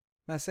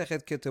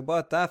Masechet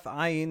Ketubot Daf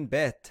Ayin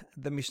Bet.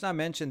 The Mishnah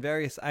mentioned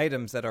various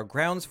items that are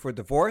grounds for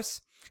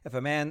divorce. If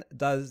a man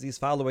does these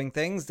following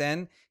things,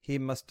 then he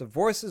must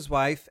divorce his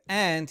wife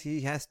and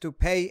he has to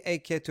pay a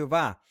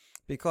ketuvah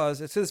because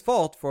it's his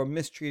fault for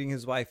mistreating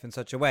his wife in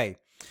such a way.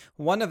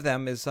 One of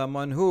them is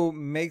someone who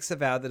makes a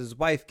vow that his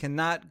wife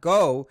cannot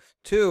go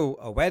to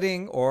a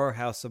wedding or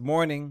house of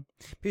mourning.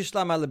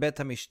 Pishlama lebet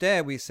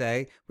hamishte, we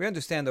say, we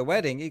understand a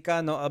wedding,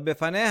 ikano al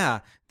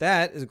befaneha.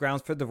 That is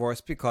grounds for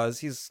divorce because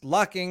he's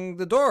locking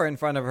the door in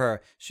front of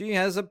her. She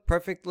has a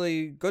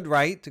perfectly good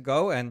right to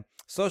go and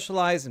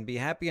socialize and be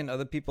happy in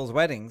other people's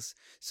weddings.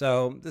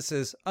 So this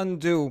is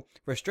undue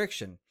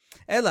restriction.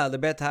 Ela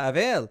lebet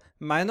ha'avel,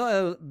 maino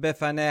el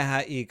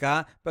befaneha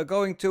ika, but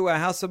going to a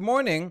house of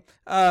mourning,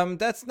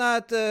 that's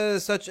not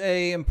such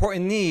a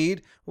important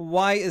need.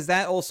 Why is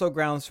that also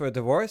grounds for a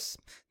divorce?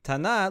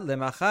 Tana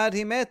lemachad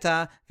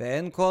himeta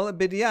ve'en kol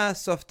bidya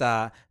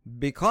softa,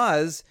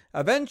 because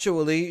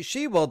eventually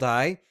she will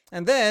die,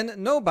 and then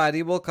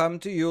nobody will come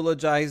to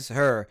eulogize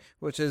her,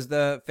 which is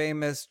the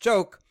famous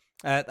joke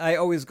that I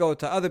always go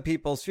to other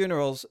people's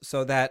funerals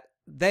so that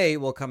they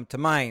will come to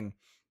mine.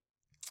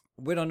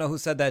 We don't know who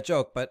said that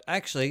joke, but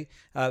actually,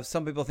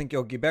 some people think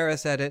Yogi Berra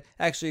said it.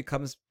 Actually,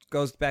 it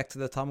goes back to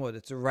the Talmud.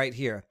 It's right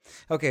here.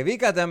 Okay,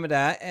 Vika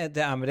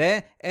de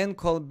amre en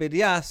kol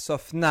bidya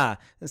sofna.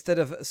 Instead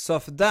of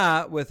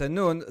sofda with a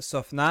nun,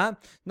 sofna,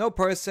 no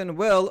person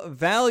will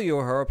value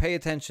her or pay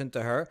attention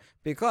to her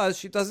because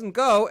she doesn't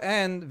go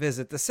and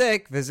visit the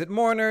sick, visit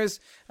mourners.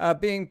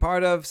 Being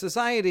part of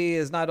society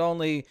is not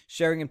only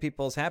sharing in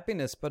people's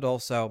happiness, but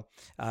also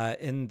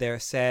in their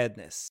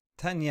sadness.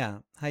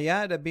 Tanya,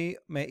 Haya Rabbi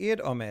Meir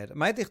Omer,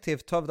 מה דכתיב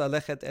טוב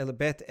ללכת אל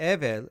בית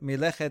אבל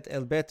מלכת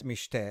אל בית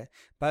משתה,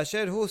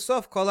 באשר הוא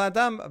סוף כל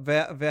אדם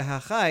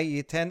והחי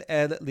ייתן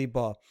אל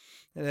ליבו.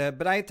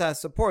 Braita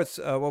supports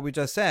what we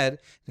just said,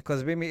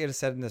 because Rabbi Meir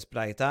said in this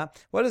Braita,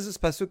 what does this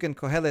pasuk in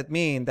Kohelet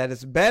mean? That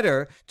it's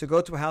better to go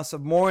to a house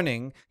of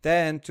mourning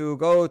than to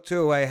go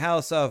to a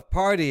house of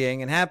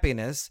partying and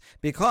happiness,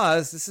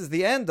 because this is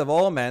the end of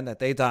all men, that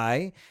they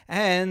die,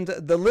 and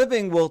the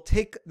living will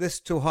take this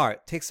to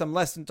heart, take some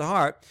lesson to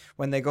heart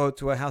when they go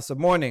to a house of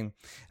mourning.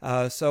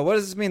 So what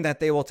does this mean that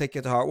they will take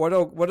it to heart?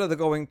 What are they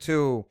going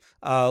to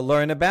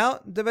learn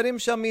about?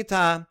 Devarim shel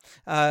mita.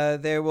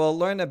 They will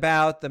learn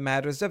about the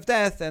matters of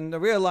death and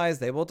realize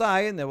they will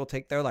die, and they will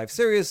take their life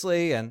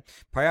seriously and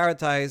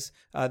prioritize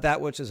that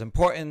which is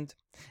important.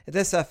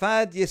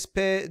 Desafad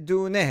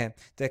yispedune,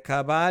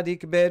 dekabad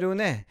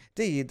ikberune,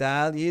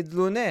 deyidal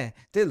yidlune,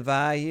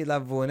 dilva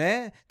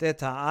yilavune,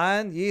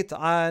 detaan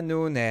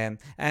yitanune.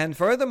 And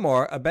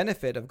furthermore, a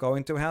benefit of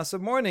going to a house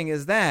of mourning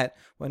is that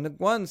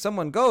when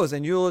someone goes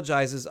and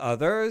eulogizes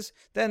others,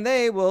 then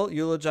they will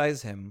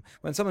eulogize him.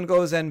 When someone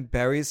goes and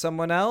buries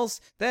someone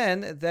else,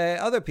 then the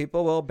other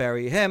people will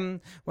bury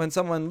him. When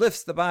someone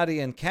lifts the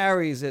body and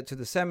carries it to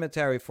the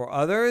cemetery for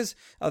others,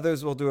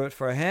 others will do it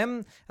for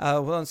him.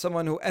 When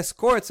someone who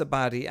escorts a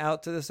body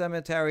out to the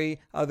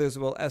cemetery, others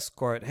will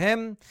escort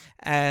him.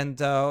 And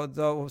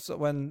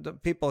when the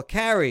people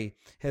carry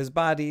his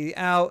body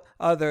out,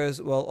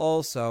 others will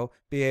also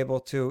be able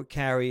to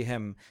carry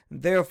him.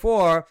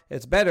 Therefore,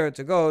 it's better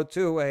to go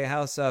to a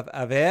house of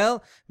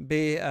Avel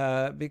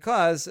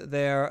because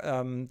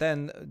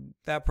then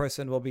that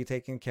person will be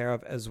taken care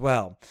of as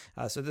well.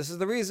 So this is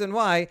the reason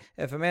why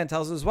if a man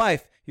tells his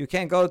wife, you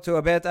can't go to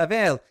a Bet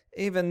Avel,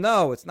 even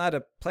though it's not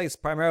a place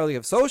primarily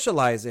of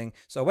socializing.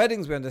 So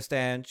weddings, we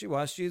understand, she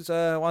wants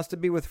to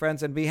be with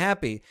friends and be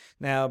happy.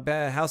 Now,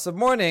 house of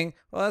mourning,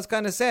 well, that's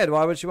kind of sad.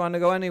 Why would she want to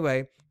go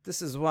anyway?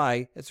 This is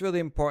why it's really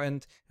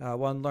important.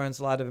 One learns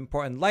a lot of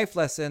important life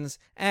lessons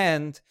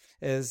and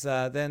is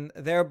then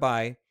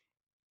thereby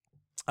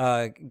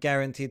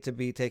guaranteed to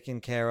be taken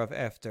care of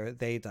after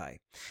they die.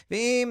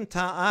 But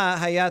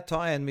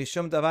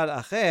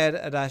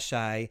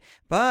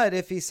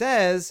if he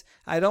says,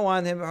 I don't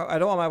want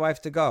my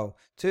wife to go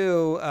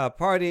to a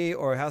party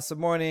or house of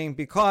mourning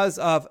because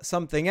of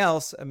something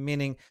else,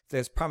 meaning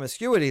there's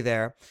promiscuity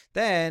there,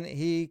 then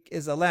he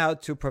is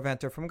allowed to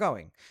prevent her from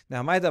going.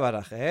 Now,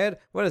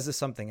 what is this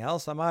something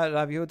else? If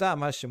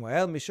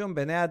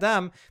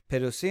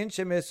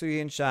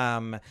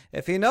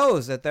he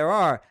knows that there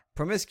are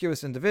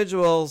promiscuous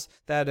individuals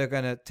that are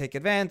going to take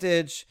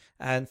advantage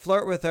and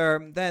flirt with her,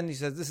 then he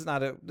says this is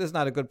not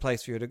a good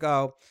place for you to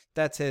go.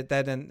 That's it.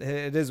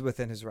 It is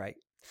within his right.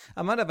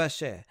 Amar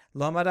Ravashe,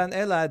 lo maran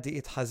ela di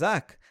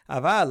itchazak,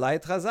 aval la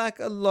itchazak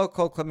lo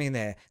kol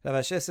kamine.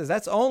 Ravashe says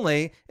that's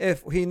only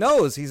if he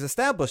knows, he's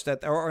established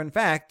that there are in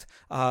fact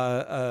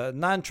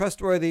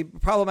non-trustworthy,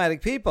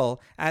 problematic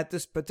people at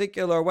this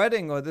particular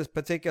wedding or this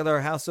particular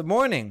house of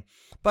mourning.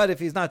 But if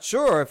he's not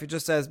sure, if he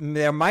just says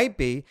there might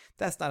be,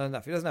 that's not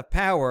enough. He doesn't have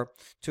power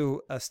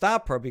to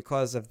stop her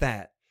because of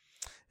that.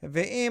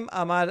 Ve'im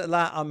amar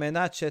la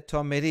almenat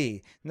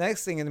shetomeri.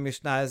 Next thing in the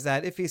Mishnah is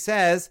that if he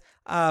says,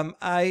 you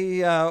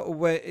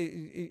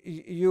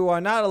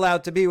are not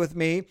allowed to be with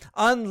me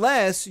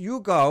unless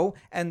you go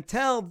and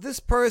tell this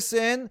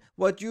person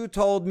what you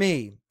told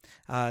me.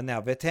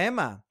 Now,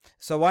 vetema.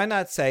 So why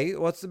not say,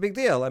 what's the big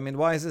deal? I mean,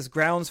 why is this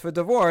grounds for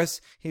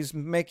divorce? He's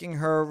making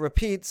her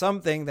repeat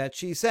something that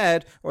she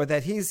said or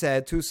that he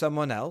said to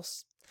someone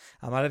else.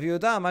 Amar Rav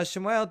Yehuda, Amar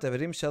Shemuel,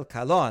 Devarim shel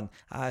kalon.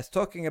 It's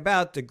talking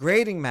about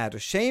degrading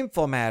matters,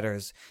 shameful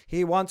matters.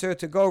 He wants her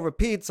to go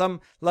repeat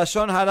some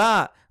lashon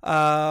hara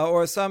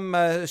or some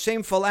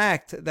shameful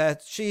act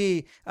that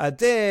she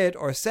did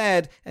or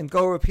said, and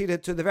go repeat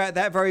it to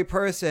that very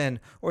person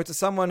or to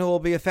someone who will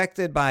be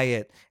affected by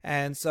it.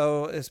 And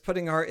so it's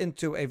putting her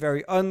into a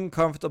very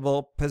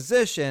uncomfortable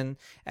position,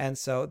 and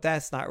so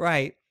that's not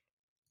right.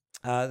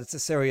 It's a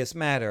serious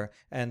matter,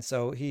 and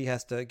so he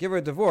has to give her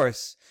a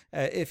divorce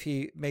if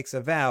he makes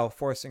a vow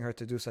forcing her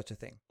to do such a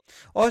thing.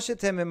 The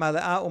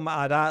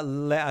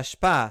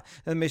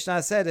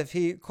Mishnah said if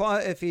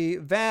he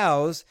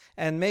vows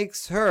and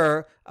makes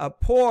her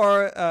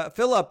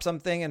fill up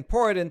something and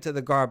pour it into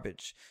the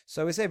garbage.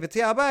 So we say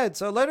v'ti'abed,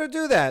 so let her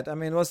do that. I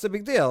mean, what's the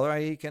big deal,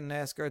 right? He can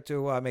ask her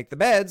to make the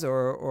beds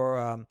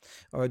or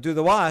do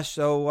the wash.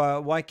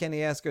 So why can't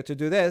he ask her to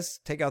do this?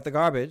 Take out the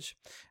garbage.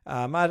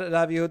 It's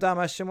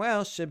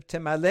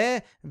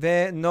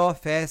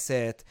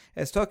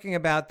talking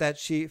about that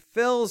she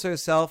fills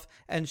herself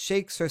and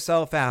shakes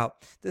herself out.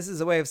 This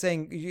is a way of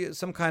saying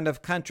some kind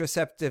of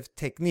contraceptive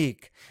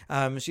technique.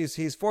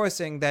 He's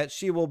forcing that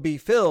she will be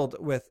filled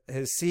with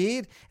his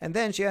seed, and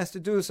then she has to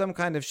do some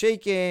kind of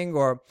shaking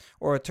or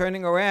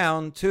turning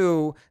around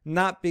to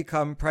not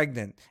become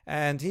pregnant.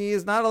 And he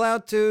is not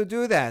allowed to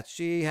do that.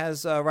 She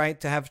has a right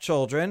to have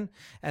children,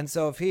 and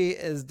so if he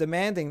is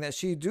demanding that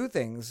she do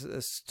things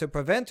to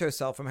prevent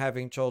herself from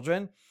having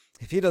children,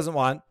 if he doesn't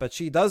want, but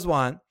she does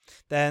want,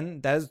 then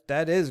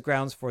that is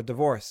grounds for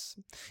divorce.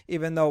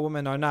 Even though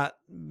women are not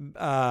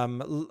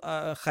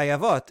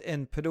chayavot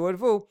in Peru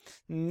Urvu,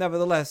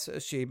 nevertheless,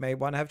 she may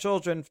want to have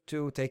children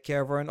to take care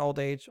of her in old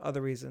age,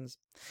 other reasons.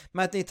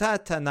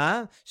 Matnita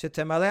tana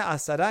shetemale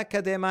asara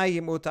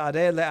kademayim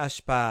utare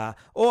le'ashpa.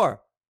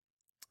 Or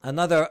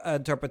another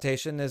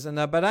interpretation is in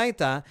a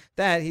baraita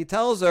that he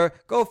tells her,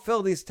 go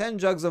fill these 10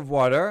 jugs of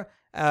water,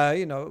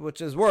 which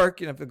is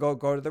work. If you go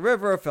to the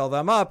river, fill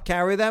them up,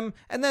 carry them,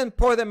 and then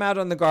pour them out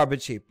on the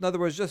garbage heap. In other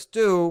words, just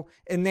do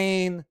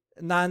inane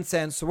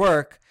nonsense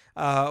work,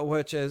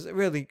 which is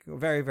really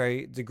very,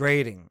 very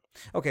degrading.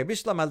 Okay,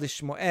 Bishlam Ali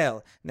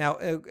Shmuel. Now,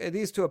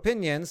 these two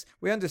opinions,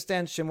 we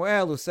understand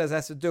Shmuel, who says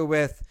has to do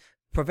with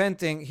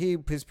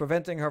he's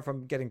preventing her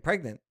from getting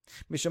pregnant.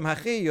 Mishum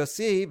hachi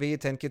yosi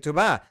v'yiten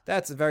ketubah.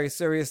 That's a very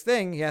serious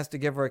thing. He has to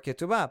give her a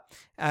ketubah.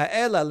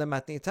 Ela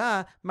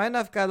lematnita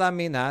ma'nafka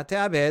lamina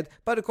te'abed.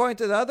 But according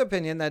to the other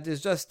opinion, that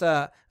is just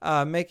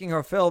making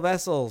her fill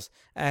vessels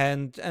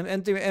and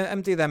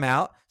empty them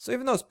out. So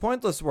even though it's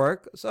pointless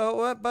work,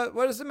 but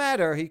what does it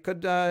matter? He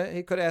could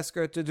ask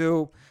her to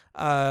do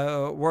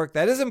work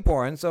that is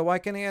important. So why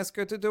can't he ask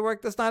her to do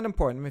work that's not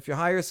important? If you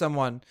hire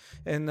someone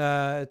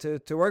to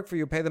work for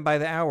you, pay them by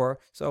the hour.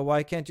 So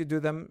why can't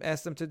you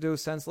ask them to do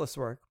senseless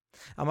work?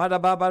 Amar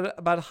Rabba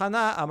bar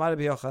Chana, Amar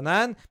Rabbi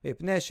Yochanan,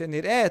 mipnei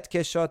sheniret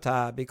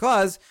keshota,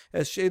 because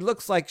she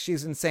looks like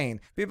she's insane.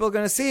 People are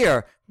going to see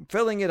her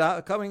filling it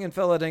up, coming and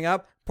filling it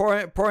up,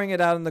 pouring it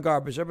out in the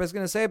garbage. Everybody's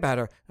going to say about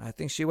her, I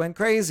think she went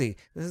crazy.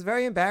 This is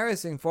very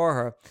embarrassing for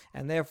her,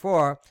 and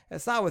therefore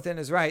it's not within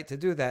his right to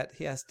do that.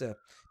 He has to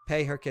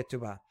pay her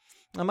ketubah.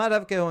 Amar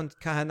Rav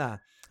Kahana,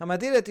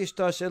 המדיר את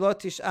אשתו שלא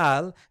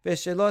תשאל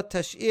ושלא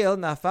תשאיל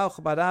נפה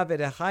וכברה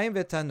ורחיים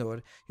ותנור,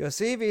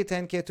 יוסיף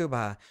וייתן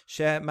כתובה,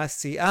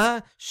 שמסיעה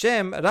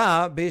שם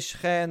רע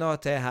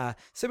בשכנותיה.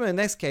 Similar in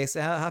the next case,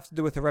 it have to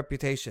do with her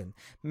reputation.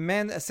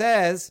 Man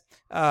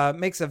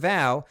makes a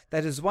vow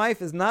that his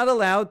wife is not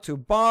allowed to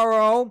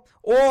borrow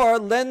or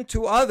lend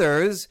to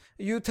others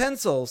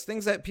utensils,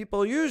 things that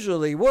people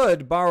usually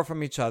would borrow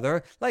from each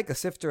other, like a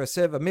sifter, a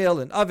sieve, a mill,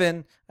 an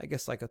oven, I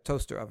guess like a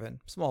toaster oven,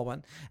 small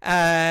one.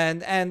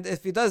 And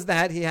if he does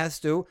that, he has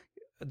to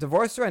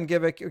divorce her and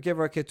give her a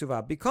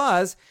ketuvah,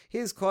 because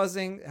he's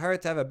causing her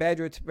to have a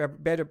bad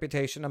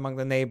reputation among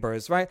the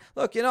neighbors, right?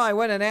 Look, I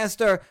went and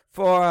asked her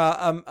for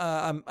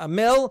a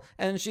mill,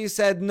 and she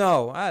said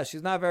no.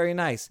 She's not very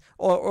nice.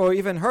 Or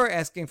even her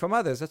asking from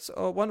others. That's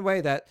one way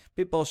that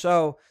people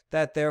show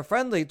that they're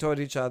friendly toward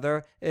each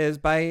other, is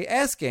by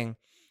asking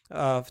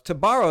to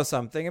borrow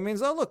something. It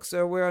means, oh, look,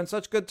 sir, we're on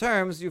such good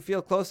terms, you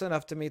feel close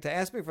enough to me to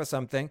ask me for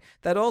something.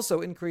 That also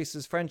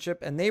increases friendship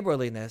and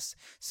neighborliness.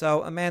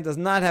 So a man does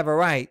not have a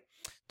right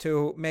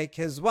to make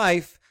his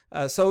wife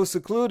so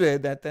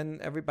secluded that then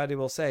everybody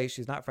will say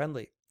she's not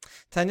friendly.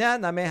 Tanya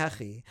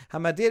namehachi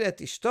hamadir et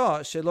ishto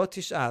shelo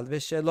tishal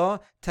veshelo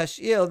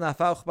tashil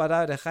nafa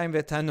uchbara rechaim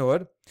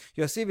vetanur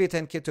yosiv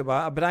yiten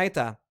ketubah. A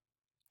braita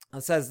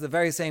says the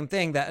very same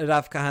thing that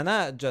Rav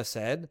Kahana just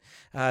said,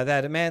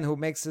 that a man who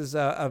makes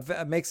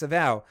a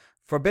vow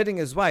forbidding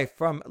his wife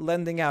from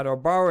lending out or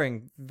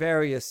borrowing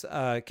various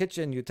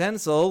kitchen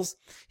utensils,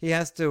 he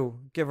has to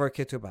give her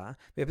ketubah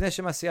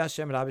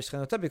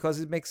because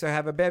it makes her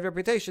have a bad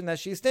reputation that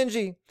she's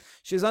stingy,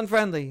 she's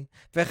unfriendly.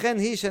 And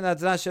the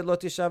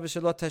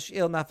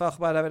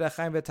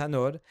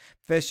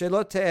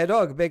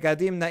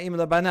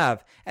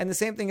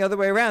same thing the other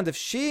way around. If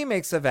she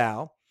makes a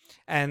vow,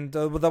 and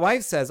the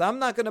wife says, I'm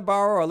not going to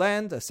borrow or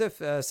lend a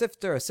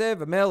sifter, a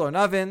sieve, a mill, or an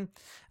oven,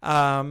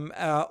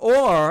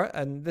 or,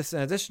 and this is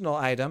an additional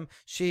item,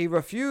 she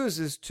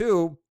refuses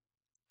to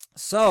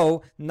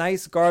sew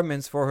nice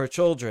garments for her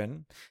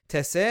children,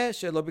 teseh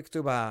shelo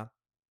b'ktubah.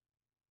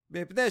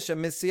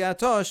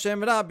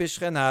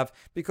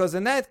 Because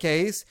in that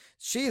case,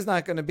 she's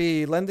not going to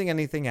be lending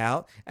anything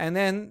out, and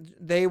then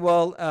they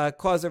will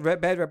cause a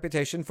bad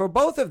reputation for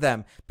both of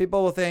them.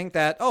 People will think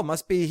that, oh,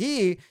 must be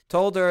he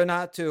told her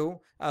not to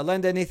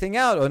lend anything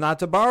out or not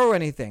to borrow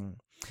anything.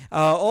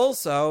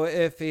 Also,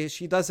 if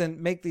she doesn't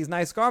make these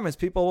nice garments,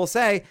 people will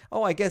say,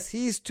 oh, I guess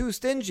he's too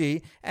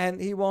stingy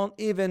and he won't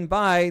even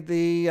buy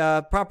the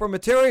proper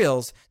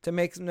materials to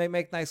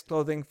make nice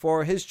clothing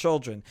for his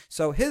children.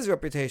 So his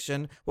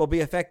reputation will be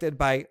affected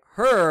by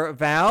her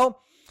vow,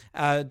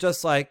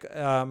 just like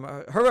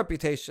her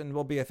reputation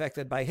will be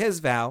affected by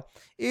his vow.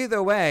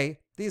 Either way,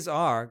 these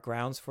are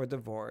grounds for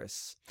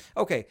divorce.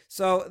 Okay,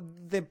 so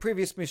the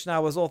previous Mishnah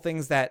was all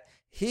things that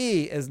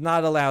he is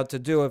not allowed to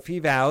do if he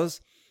vows.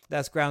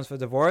 That's grounds for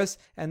divorce.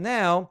 And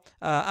now,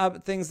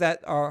 things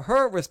that are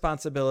her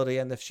responsibility,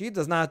 and if she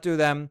does not do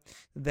them,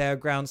 they're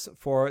grounds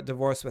for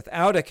divorce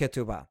without a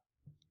ketubah.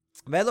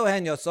 If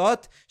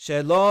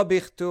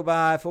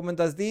a woman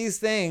does these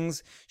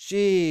things,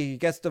 she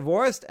gets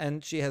divorced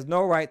and she has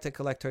no right to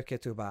collect her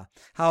ketubah.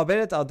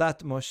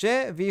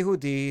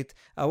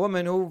 A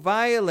woman who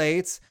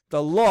violates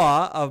the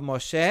law of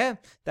Moshe,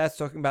 that's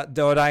talking about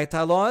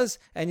Deoraita laws,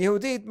 and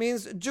Yehudit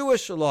means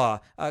Jewish law,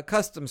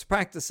 customs,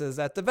 practices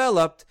that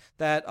developed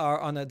that are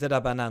on a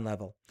Dirabanan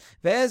level.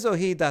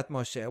 Ve'ezohi dat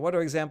Moshe. What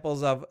are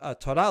examples of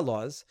Torah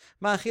laws?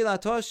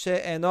 Machilato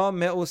she'eno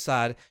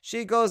me'usar.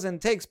 She goes and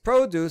takes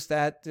produce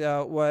that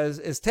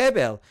is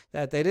tebel,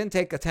 that they didn't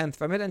take a tenth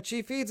from it, and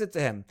she feeds it to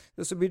him.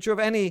 This would be true of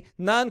any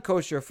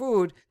non-kosher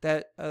food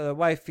that the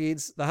wife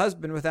feeds the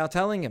husband without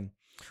telling him.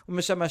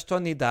 Or she's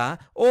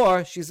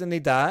a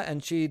nida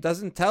and she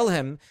doesn't tell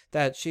him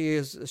that she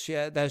is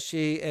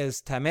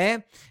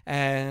tameh,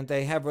 and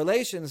they have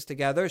relations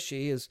together.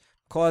 She is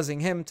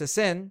causing him to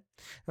sin.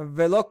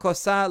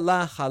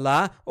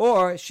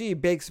 Or she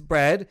bakes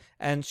bread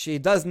and she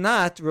does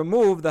not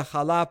remove the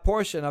challah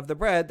portion of the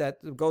bread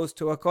that goes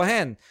to a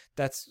kohen.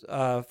 That's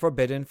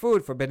forbidden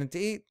food, forbidden to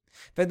eat.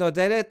 Or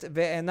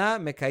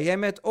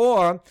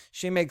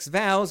she makes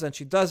vows and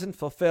she doesn't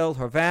fulfill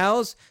her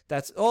vows.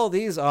 That's all.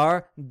 These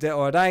are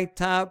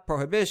deoraita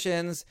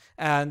prohibitions,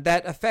 and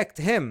that affect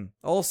him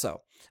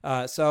also.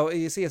 So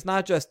you see, it's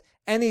not just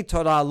any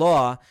Torah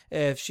law.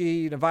 If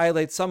she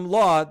violates some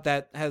law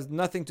that has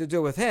nothing to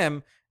do with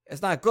him,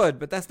 it's not good,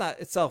 but that's not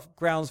itself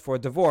grounds for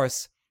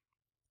divorce.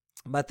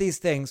 But these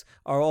things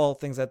are all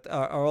things that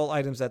are all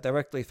items that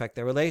directly affect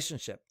their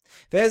relationship.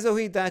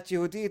 Ve'ezohi dat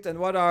Yehudit, and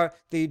what are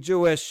the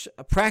Jewish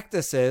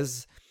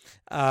practices?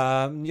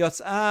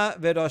 Yotzah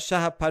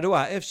ve'rosha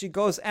parua. If she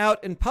goes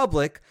out in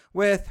public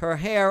with her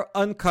hair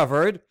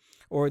uncovered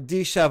or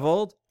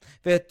disheveled,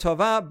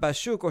 ve'tova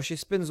bashuk, or she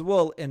spins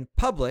wool in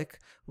public.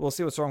 We'll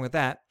see what's wrong with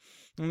that.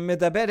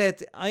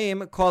 Medaberet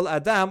aim kol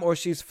adam, or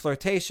she's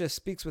flirtatious,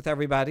 speaks with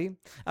everybody.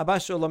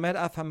 Abashu lomer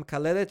af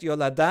hamkalelet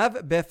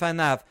yoladav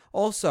befanav.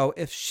 Also,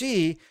 if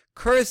she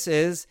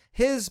curses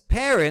his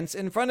parents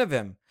in front of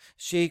him,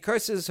 she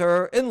curses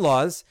her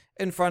in-laws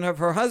in front of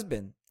her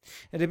husband.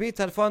 Rabbi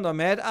Tarfon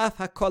omer af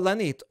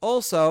hakolanit,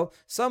 also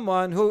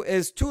someone who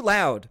is too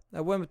loud,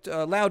 a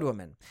loud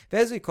woman.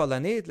 Ve'ezi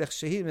kolanit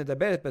lechshehi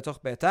medaberet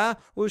betoch beta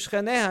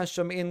ushcheneha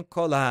shom'in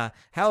kolaha.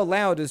 How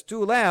loud is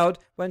too loud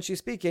when she's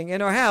speaking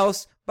in her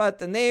house, but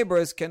the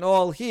neighbors can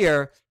all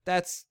hear?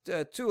 That's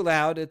too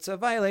loud. It's a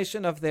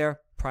violation of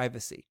their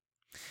privacy.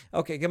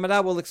 Okay,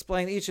 Gemara will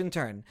explain each in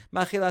turn.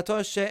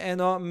 Machilato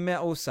she'eno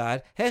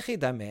me'usar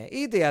hechidame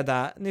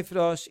ideyada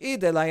nifrosh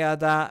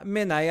idelayada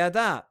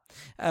minayada.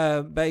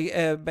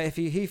 If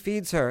he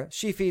feeds her,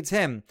 she feeds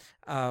him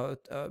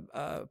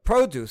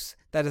produce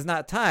that is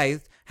not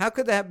tithed, how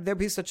could there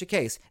be such a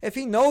case? If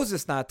he knows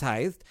it's not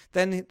tithed,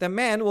 then the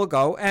man will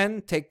go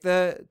and take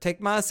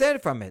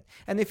maaser from it.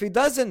 And if he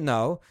doesn't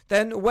know,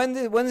 then when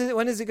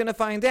is he going to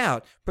find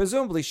out?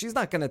 Presumably, she's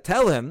not going to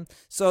tell him.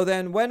 So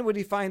then when would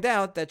he find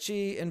out that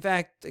she, in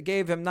fact,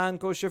 gave him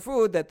non-kosher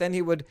food, that then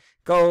he would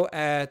go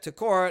to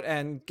court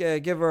and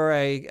give her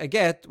a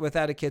get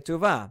without a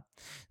ketuvah?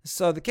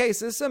 So the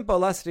case is simple.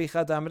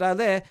 Lasricha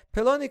damrale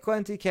peloni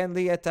kwenti ken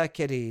li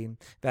etakeri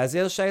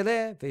vazil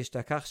shayle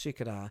v'ishtakach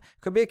shikra.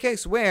 Could be a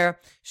case where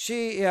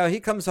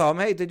he comes home.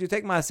 Hey, did you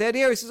take maaser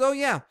here? He says, oh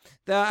yeah.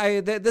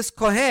 This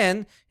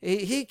kohen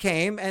he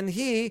came and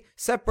he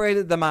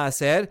separated the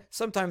maaser.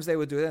 Sometimes they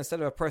would do that instead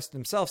of a person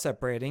himself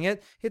separating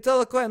it. He'd tell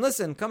the kohen,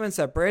 listen, come and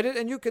separate it,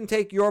 and you can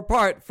take your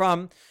part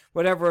from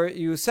whatever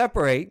you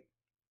separate.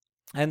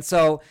 And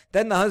so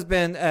then the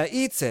husband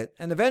eats it,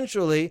 and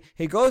eventually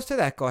he goes to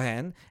that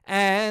Kohen,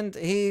 and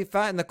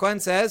the Kohen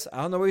says,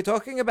 "I don't know what you're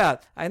talking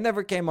about. I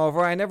never came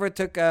over. I never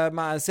took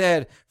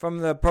maaser from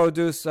the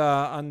produce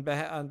on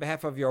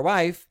behalf of your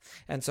wife."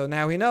 And so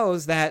now he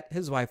knows that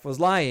his wife was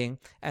lying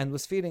and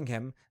was feeding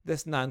him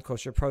this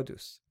non-kosher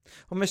produce.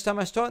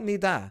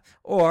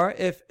 Or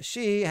if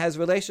she has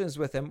relations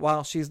with him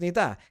while she's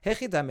nida.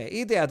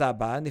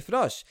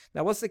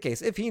 Now what's the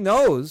case? If he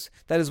knows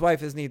that his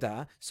wife is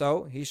nida,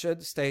 so he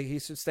should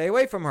stay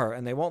away from her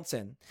and they won't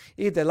sin.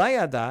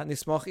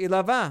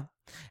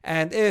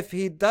 And if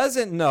he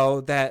doesn't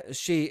know that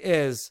she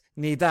is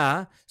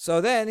nida,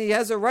 so then he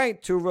has a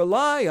right to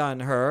rely on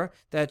her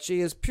that she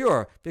is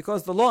pure,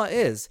 because the law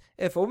is,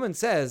 if a woman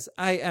says,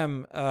 I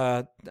am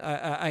not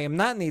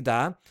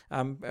nida,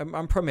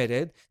 I'm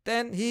permitted,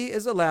 then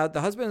the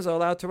husband is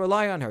allowed to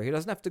rely on her. He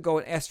doesn't have to go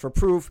and ask for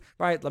proof,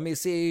 right? Let me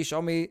see,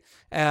 show me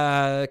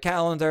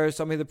calendar,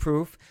 show me the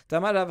proof.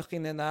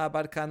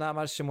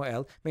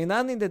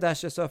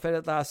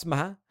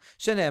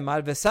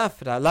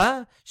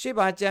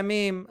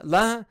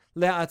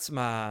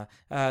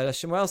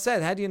 Shemuel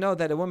said, how do you know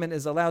that a woman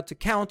is allowed to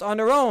count on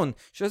her own?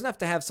 She doesn't have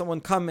to have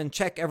someone come and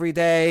check every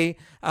day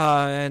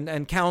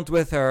and count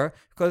with her,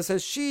 because it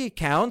says she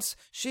counts.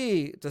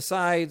 She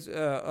decides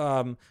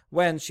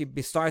when she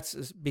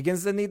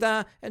begins the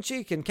nidah, and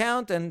she can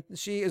count, and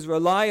she is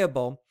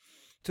reliable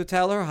to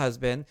tell her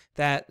husband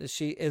that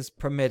she is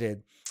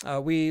permitted.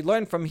 We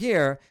learn from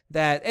here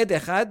that ed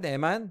echad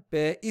ne'eman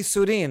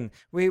be'isurin.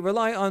 We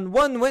rely on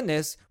one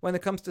witness when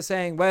it comes to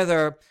saying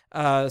whether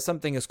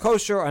something is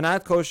kosher or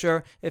not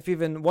kosher. If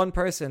even one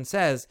person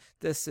says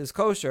this is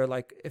kosher,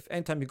 like if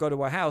anytime you go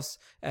to a house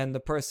and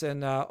the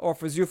person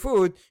offers you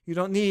food, you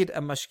don't need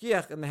a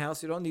mashgiach in the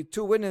house. You don't need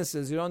two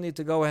witnesses. You don't need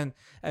to go and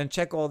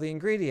check all the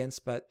ingredients,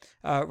 but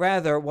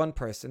rather one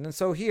person. And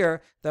so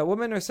here, the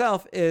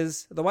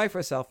wife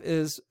herself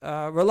is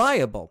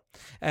reliable.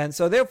 And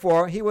so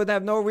therefore, he would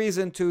have no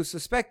reason to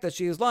suspect that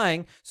she is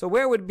lying. So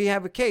where would we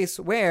have a case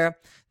where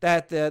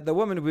that the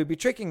woman would be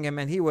tricking him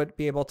and he would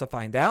be able to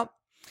find out?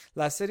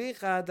 It could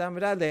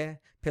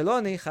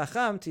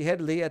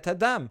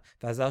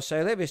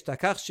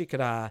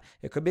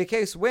be a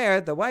case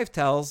where the wife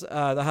tells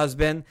the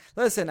husband,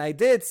 listen, I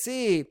did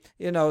see,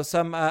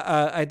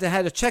 I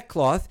had a check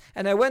cloth,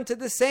 and I went to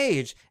the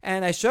sage,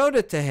 and I showed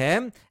it to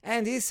him,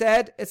 and he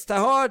said, it's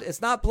tahor, it's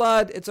not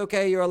blood, it's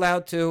okay, you're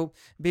allowed to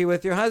be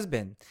with your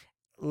husband.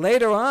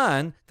 Later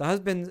on, the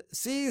husband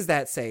sees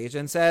that sage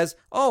and says,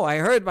 oh, I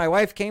heard my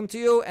wife came to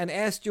you and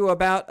asked you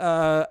about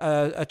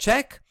a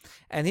check.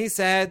 And he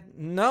said,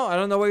 no, I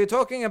don't know what you're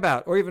talking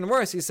about. Or even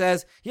worse, he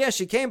says, yeah,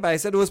 she came, but I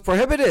said it was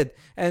prohibited.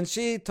 And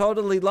she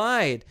totally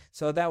lied.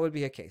 So that would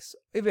be a case.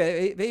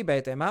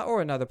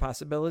 Or another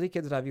possibility,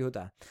 Kid Rav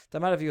Yehuda.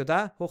 Tamar Rav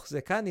Yehuda,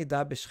 huchzeka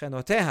nida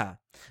b'shchenoteha.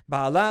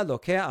 Ba'ala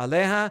lokeh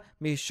aleha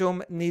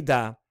mishum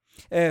nida.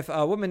 If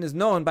a woman is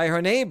known by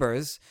her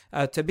neighbors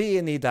to be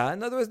a nida,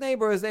 in other words,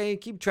 neighbors, they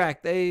keep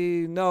track,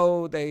 they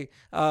know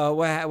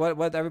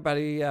what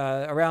everybody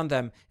around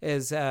them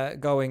is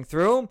going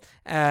through,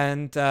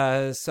 and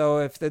so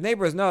if the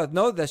neighbors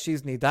know that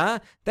she's nida,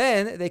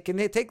 then they can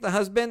take the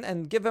husband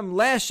and give him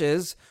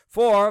lashes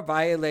for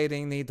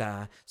violating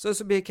nida. So this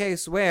would be a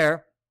case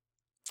where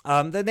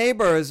the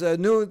neighbors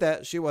knew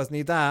that she was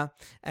nida,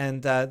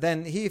 and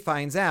then he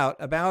finds out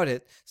about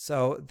it.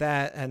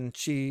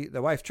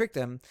 The wife tricked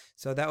him.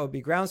 So that would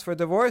be grounds for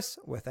divorce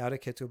without a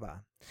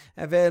ketubah.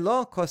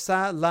 Velo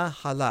kosa la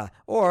hala,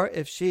 or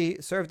if she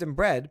served him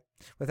bread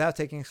without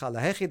taking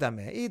challah.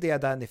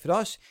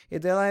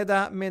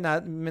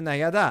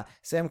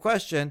 Same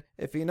question.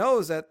 If he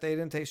knows that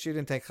she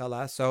didn't take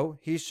challah, so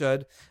he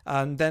should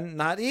then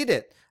not eat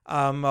it.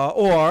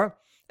 Or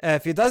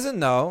if he doesn't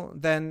know,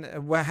 then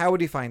how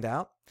would he find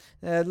out?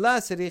 She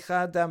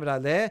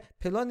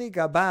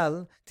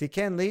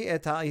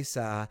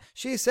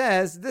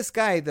says, this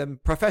guy, the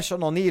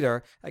professional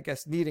kneader, I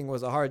guess kneading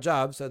was a hard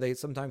job, so they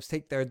sometimes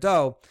take their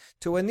dough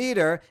to a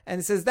kneader,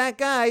 and it says, that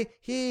guy,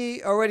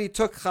 he already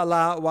took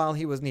challah while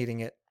he was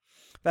kneading it.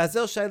 And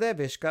then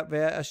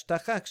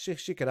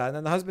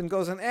the husband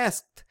goes and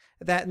asked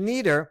that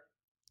kneader,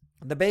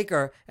 the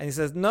baker, and he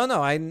says,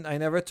 no, I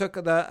never took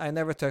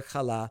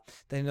challah.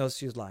 Then he knows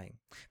she's lying.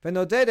 A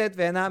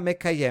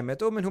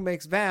woman who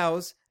makes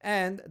vows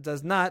and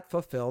does not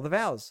fulfill the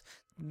vows.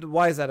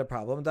 Why is that a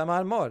problem?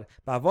 Damar mor.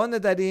 Bavon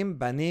nedarim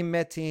banim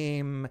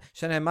metim.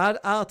 Shenemar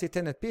al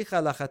titen et picha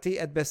lachati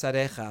et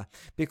besarecha.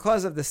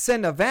 Because of the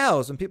sin of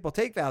vows, when people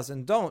take vows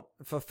and don't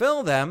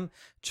fulfill them,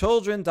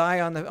 children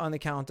die on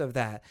account of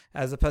that.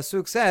 As the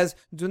pasuk says,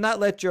 do not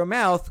let your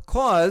mouth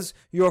cause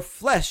your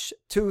flesh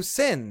to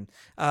sin.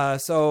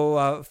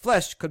 So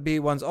flesh could be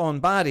one's own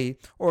body,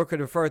 or it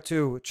could refer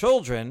to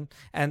children.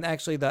 And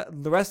actually, the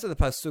rest of the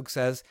pasuk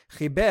says,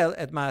 chibel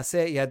et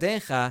maaseh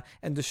yadecha,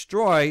 and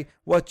destroy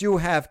what you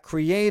have have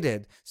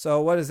created.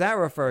 So what is that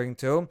referring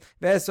to?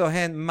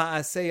 Ve'esohen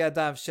ma'aseh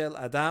yadav shel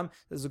adam.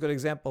 This is a good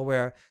example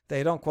where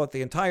they don't quote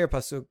the entire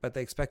pasuk, but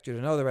they expect you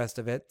to know the rest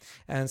of it.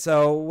 And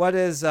so what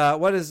does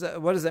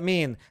it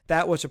mean?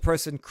 That which a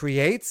person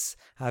creates.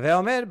 Have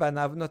omer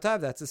banav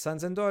notav. That's his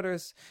sons and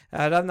daughters.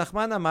 Rav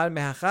Nachman amar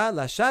mehacha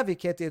lashav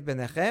iketi et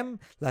benechem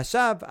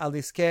lashav al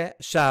iske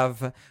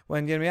shav.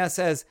 When Yirmiyah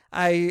says,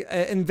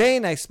 in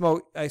vain I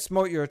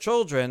smote your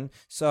children,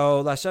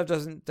 so lashav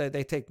doesn't,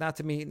 they take not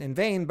to mean in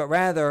vain, but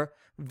rather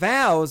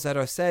vows that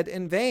are said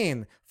in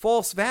vain,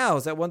 false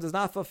vows that one does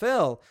not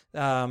fulfill.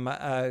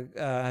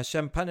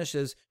 Hashem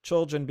punishes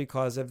children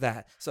because of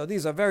that. So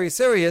these are very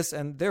serious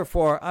and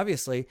therefore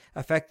obviously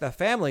affect the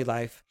family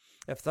life,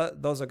 if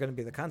those are going to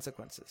be the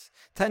consequences.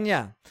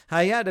 Tanya,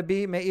 Haya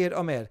Rabbi Meir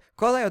Omer,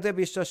 Kol hayodeh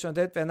b'ishto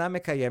shondet ve'ena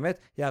mekayemet,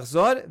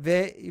 yachzor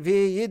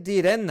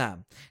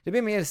ve'yidirenna.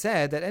 Rabbi Meir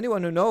said that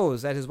anyone who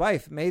knows that his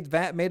wife made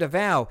a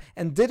vow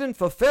and didn't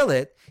fulfill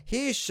it,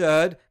 he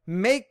should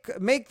make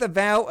the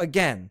vow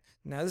again.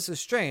 Now this is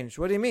strange.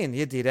 What do you mean?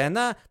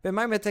 Yidirena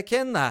b'may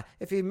metakenna.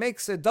 If he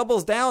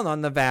doubles down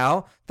on the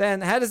vow,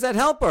 then how does that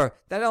help her?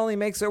 That only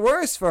makes it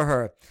worse for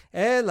her.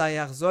 Ela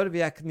yachzor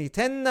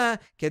v'yaknitenna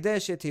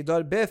kedei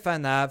shetidor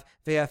befanav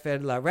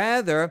ve'yafer la.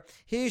 Rather,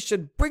 he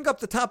should bring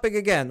up the topic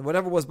again,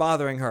 whatever was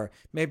bothering her.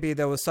 Maybe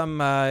there was some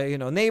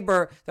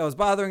neighbor that was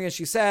bothering her.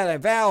 She said, "I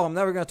vow I'm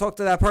never going to talk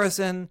to that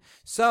person."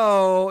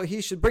 So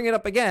he should bring it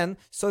up again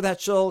so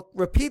that she'll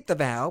repeat the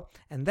vow,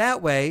 and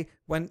that way,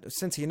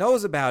 since he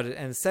knows about it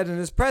and it's said in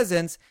his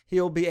presence,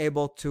 he'll be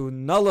able to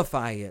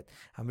nullify it.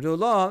 However,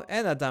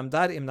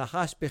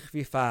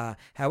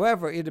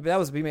 that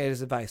was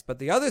Bimeir's advice. But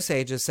the other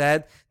sages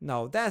said,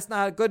 no, that's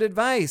not good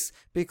advice,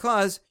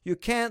 because you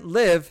can't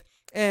live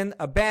in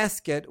a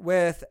basket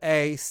with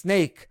a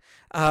snake.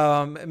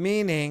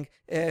 Meaning,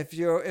 if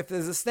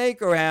there's a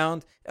snake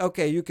around,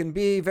 okay, you can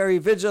be very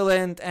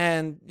vigilant,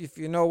 and if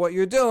you know what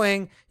you're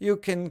doing, you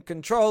can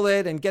control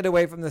it and get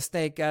away from the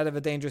snake out of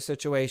a dangerous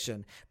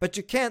situation. But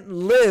you can't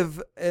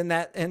live in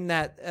that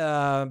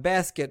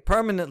basket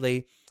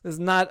permanently. This is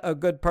not a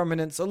good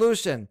permanent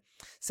solution.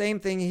 Same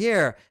thing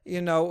here.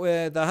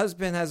 The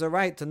husband has a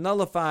right to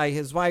nullify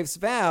his wife's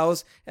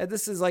vows, and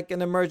this is like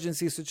an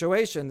emergency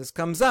situation. This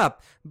comes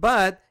up.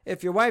 But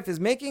if your wife is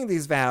making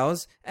these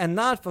vows and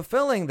not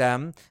fulfilling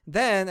them,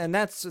 then, and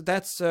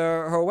that's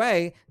her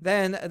way,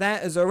 then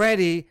that is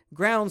already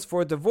grounds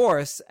for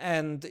divorce,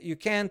 and you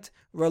can't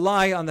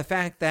rely on the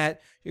fact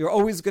that you're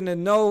always going to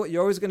know,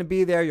 you're always going to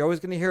be there, you're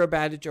always going to hear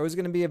about it, you're always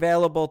going to be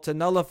available to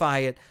nullify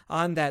it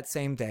on that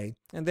same day.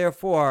 And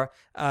therefore,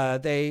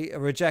 they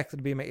reject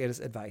Rabbi Meir's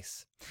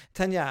advice.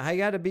 Tanya,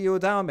 Haya Rabbi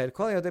Yehuda Omer,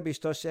 Kol hayodeh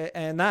b'ishto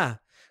she'ena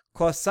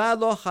kosa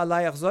lo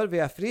chala yachzor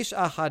v'yafrish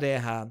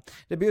achareha.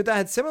 Rabbi Yehuda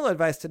had similar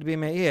advice to Rabbi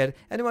Meir.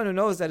 Anyone who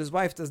knows that his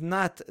wife does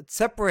not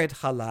separate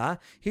chala,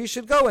 he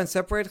should go and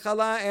separate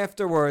chala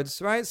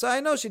afterwards, right? So I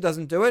know she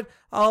doesn't do it.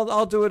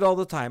 I'll do it all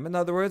the time. In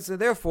other words,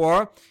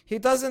 therefore, he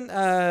doesn't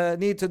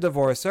need to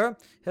divorce her.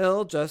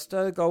 He'll just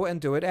go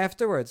and do it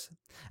afterwards.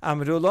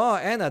 Amrulo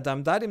and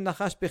Adam Darim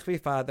Nachash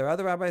Bichvifa. The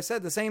other rabbi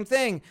said the same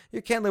thing.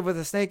 You can't live with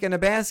a snake in a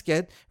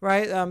basket,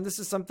 right? This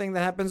is something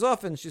that happens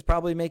often. She's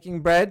probably making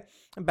bread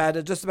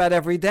just about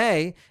every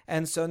day,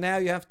 and so now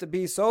you have to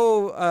be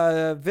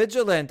so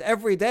vigilant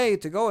every day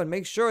to go and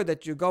make sure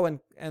that you go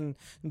and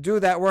do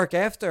that work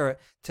after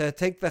to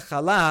take the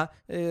challah.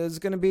 Is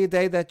going to be a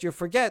day that you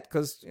forget,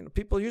 because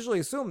people usually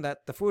assume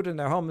that the food in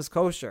their home is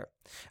kosher.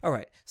 All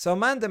right. So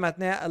man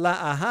dematne la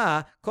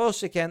aha kol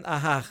sheken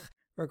ahach.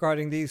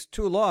 Regarding these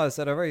two laws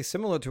that are very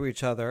similar to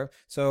each other,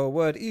 so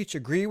would each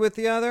agree with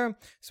the other?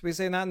 So we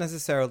say not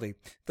necessarily.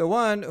 The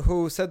one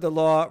who said the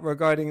law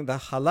regarding the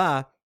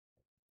challah,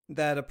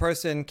 that a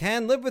person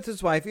can live with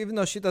his wife even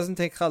though she doesn't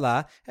take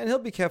challah, and he'll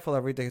be careful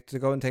every day to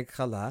go and take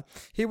challah,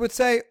 he would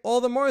say all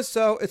the more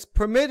so it's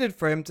permitted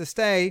for him to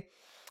stay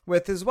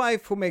with his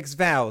wife who makes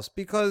vows,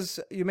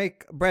 because you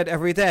make bread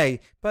every day,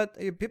 but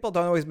people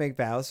don't always make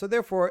vows, so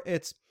therefore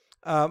it's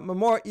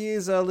more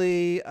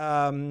easily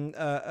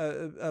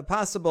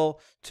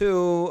possible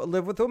to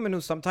live with a woman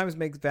who sometimes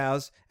makes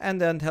vows, and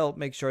then he'll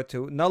make sure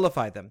to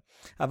nullify them.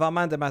 But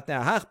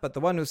the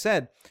one who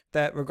said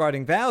that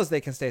regarding vows they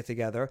can stay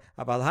together,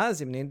 but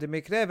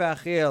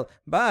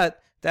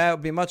that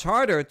would be much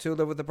harder to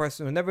live with a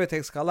person who never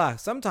takes challah.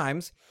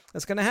 Sometimes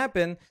it's going to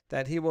happen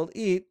that he will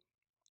eat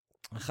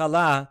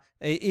challah,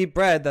 eat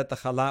bread that the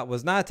challah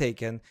was not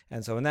taken,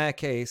 and so in that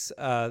case,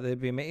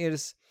 Rabbi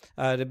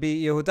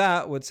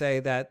Yehuda would say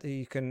that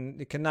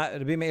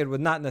Rabbi Meir would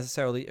not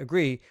necessarily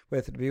agree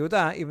with Rabbi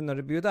Yehuda, even though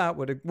Rabbi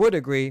Yehuda would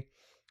agree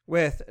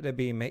with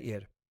Rabbi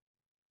Meir.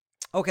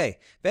 Okay,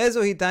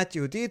 ve'ezo hidat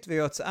Yehudit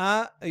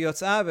ve'yotza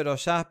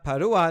ve'rosha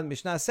parua.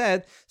 Mishnah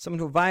said someone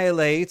who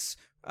violates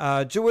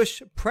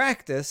Jewish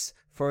practice.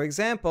 For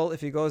example, if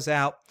she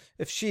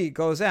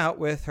goes out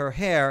with her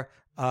hair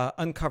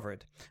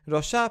uncovered.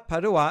 Rosha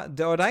parua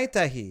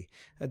deoraitahi.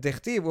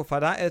 Dichtiv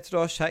ufara et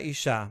rosh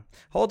ha'isha.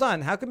 Hold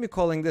on, how come you're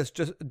calling this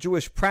just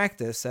Jewish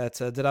practice? That's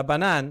a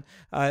D'Rabbanan.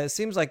 It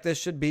seems like this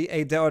should be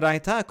a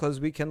deoraita because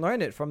we can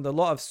learn it from the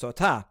law of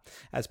sotah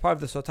as part of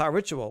the sotah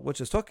ritual,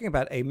 which is talking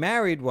about a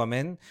married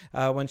woman.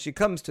 When she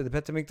comes to the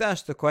Bet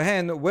HaMikdash, the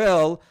Kohen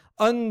will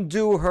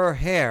undo her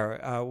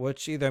hair,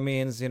 which either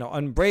means,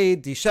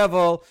 unbraid,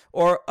 dishevel,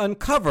 or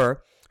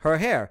uncover her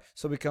hair.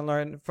 So we can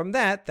learn from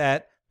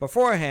that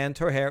beforehand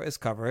her hair is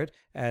covered,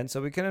 and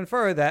so we can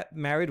infer that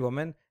married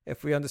woman,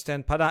 if we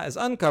understand para as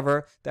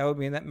uncover, that would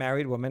mean that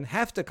married women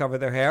have to cover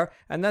their hair,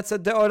 and that's a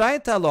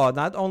deoraita law,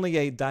 not only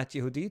a dat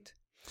Yehudit.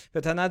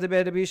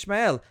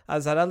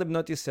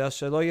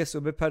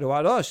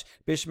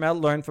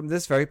 Bishmael learned from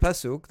this very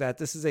pasuk that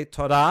this is a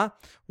Torah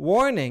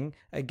warning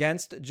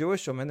against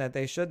Jewish women that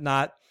they should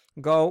not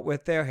go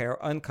with their hair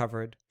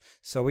uncovered.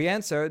 So we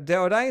answer,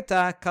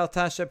 Deoraita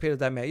kalta shapir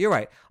dameh. You're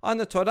right. On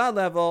the Torah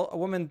level, a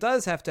woman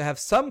does have to have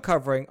some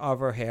covering of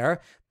her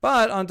hair,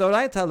 but on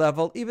Deoraita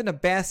level, even a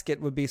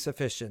basket would be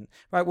sufficient.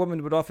 Right?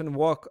 Women would often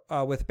walk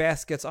with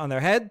baskets on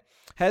their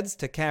heads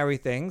to carry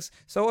things.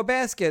 So a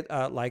basket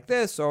like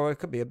this, or it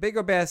could be a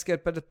bigger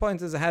basket, but the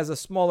point is it has a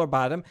smaller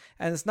bottom,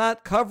 and it's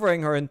not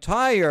covering her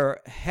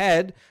entire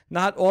head,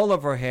 not all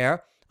of her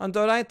hair. On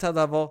Deoraita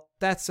level,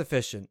 that's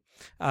sufficient.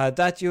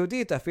 Dat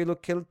Yehudit afilu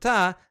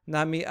kilta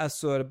nami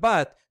asur.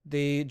 But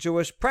the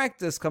Jewish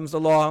practice comes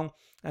along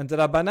and the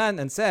Rabbanan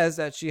and says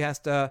that she has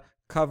to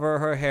cover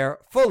her hair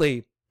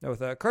fully with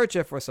a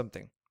kerchief or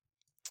something.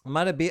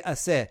 Amar Rabbi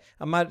Aseh,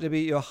 Amar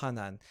Rabbi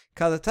Yochanan,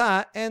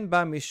 Kalata en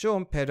ba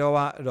mishum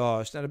peroa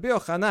rosh. Now Rabbi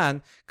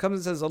Yochanan comes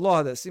and says a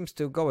law that seems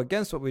to go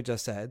against what we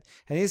just said,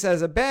 and he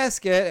says a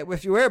basket,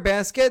 if you wear a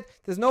basket,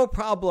 there's no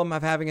problem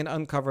of having an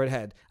uncovered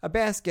head. A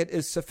basket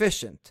is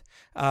sufficient.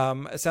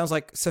 It sounds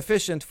like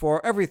sufficient for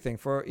everything,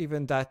 for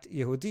even dat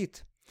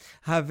Yehudit.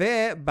 Have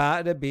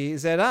ba Rabbi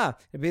Zera.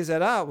 Rabbi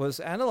Zera was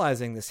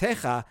analyzing this.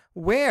 Hecha,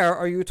 where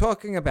are you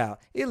talking about?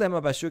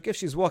 Ilema bashuk, if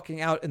she's walking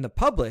out in the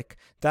public,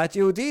 dat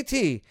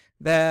Yehuditi,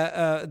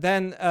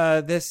 then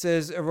this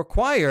is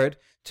required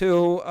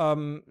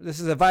to,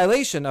 this is a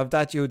violation of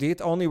dat Yehudit.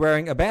 Only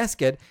wearing a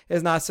basket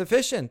is not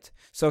sufficient.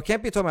 So it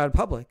can't be talking about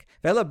public.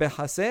 Vela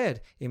bechaser,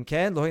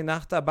 imken lo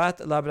hinachta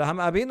bat l'Abraham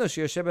Abinu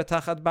sheyoshevet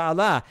tachat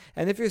ba'ala.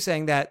 And if you're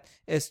saying that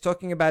it's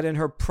talking about in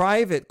her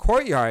private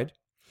courtyard,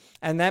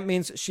 and that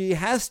means she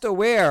has to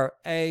wear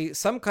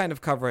some kind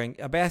of covering,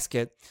 a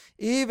basket,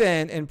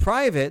 even in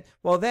private,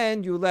 well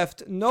then you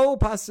left no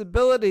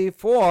possibility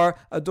for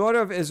a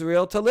daughter of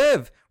Israel to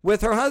live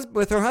with her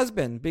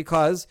husband,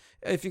 because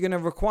if you're going to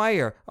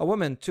require a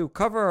woman to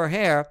cover her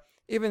hair,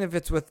 even if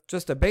it's with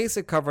just a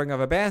basic covering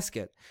of a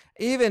basket,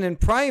 even in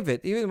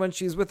private, even when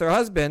she's with her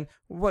husband,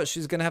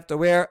 she's going to have to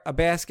wear a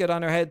basket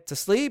on her head to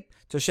sleep,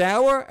 to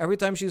shower, every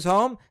time she's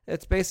home?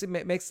 It's basically,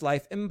 it makes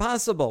life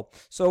impossible.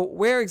 So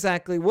where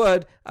exactly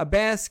would a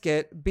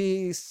basket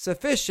be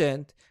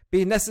sufficient,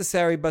 be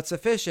necessary but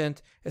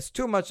sufficient? It's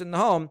too much in the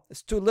home,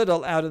 it's too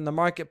little out in the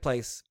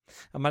marketplace.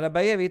 So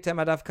Abaye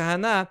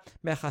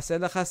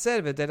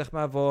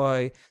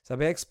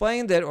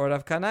explained it, or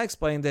Rav Kahana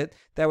explained it,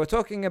 that we're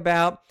talking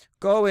about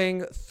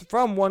going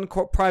from one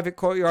private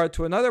courtyard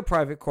to another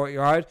private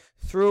courtyard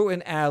through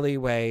an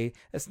alleyway.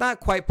 It's not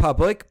quite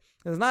public.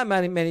 There's not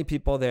many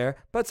people there,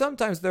 but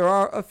sometimes there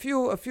are a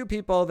few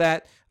people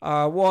that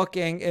are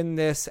walking in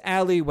this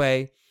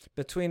alleyway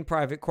between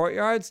private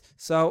courtyards.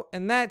 So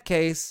in that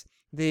case,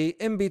 the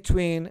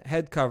in-between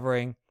head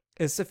covering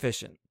is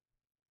sufficient.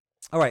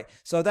 All right,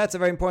 so that's a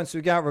very important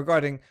sugya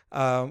regarding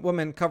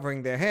women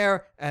covering their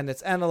hair, and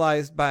it's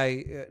analyzed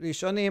by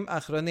Rishonim,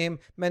 Achronim,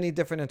 many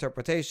different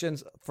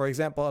interpretations. For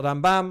example,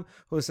 Rambam,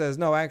 who says,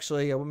 no,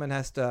 actually, a woman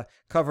has to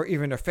cover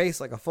even her face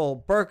like a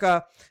full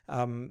burqa,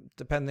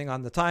 depending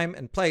on the time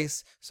and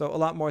place. So a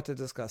lot more to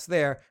discuss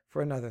there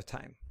for another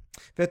time.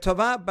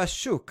 V'tova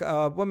bashuk,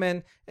 a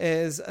woman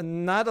is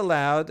not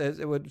allowed,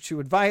 she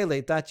would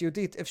violate dat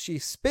Yehudit if she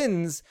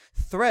spins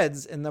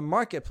threads in the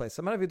marketplace.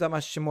 So what's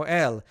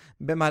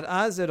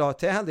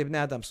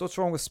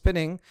wrong with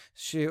spinning?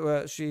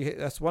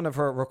 That's one of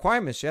her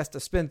requirements. She has to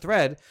spin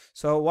thread.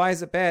 So why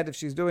is it bad if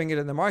she's doing it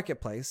in the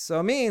marketplace?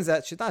 So it means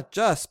that she's not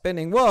just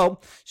spinning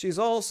wool, she's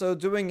also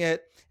doing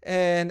it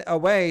in a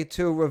way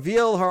to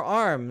reveal her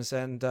arms,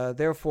 and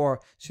therefore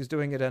she's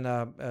doing it in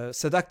a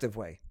seductive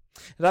way.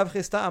 Rav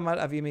Chisda Amar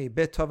Avimi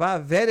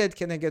betova vered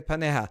keneged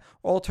paneha.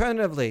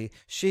 Alternatively,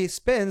 she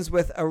spins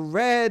with a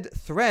red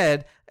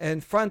thread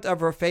in front of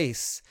her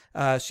face.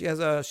 She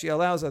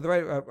allows a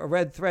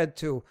red thread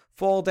to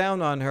fall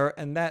down on her,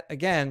 and that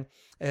again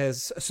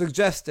is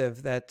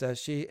suggestive that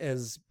she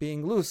is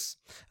being loose.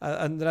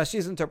 And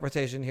Rashi's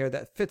interpretation here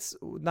that fits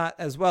not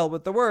as well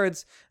with the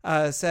words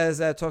says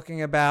that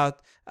talking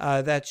about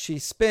that she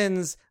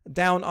spins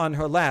down on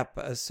her lap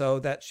so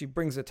that she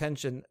brings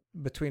attention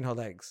between her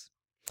legs.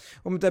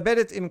 Im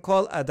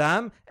kol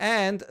adam,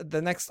 and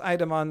the next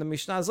item on the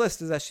Mishnah's list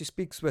is that she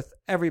speaks with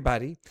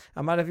everybody.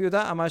 Amar Rav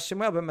Yehuda, Amar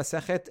Shemuel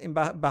b'Masechet im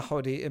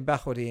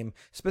Bachorim,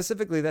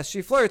 specifically that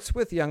she flirts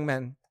with young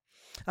men.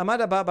 Amar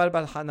Rabba bar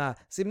bar Hana,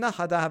 Zimna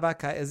Chada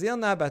Havaka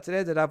Ezilna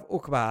Batre de Rav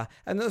Ukva.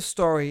 And the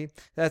story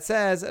that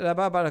says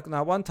Rabba bar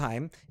Hana, one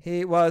time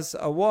he was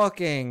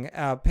walking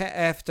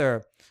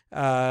after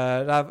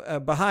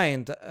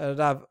behind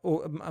Rav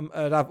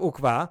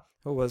Ukva,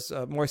 who was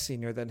more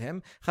senior than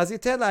him. And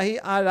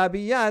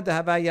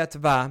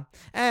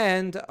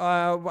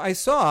I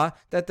saw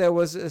that there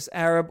was this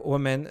Arab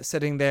woman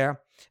sitting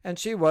there, and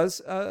she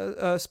was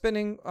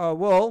spinning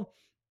wool.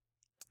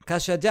 And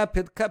she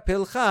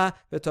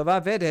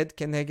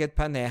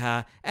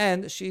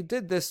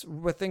did this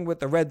thing with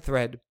the red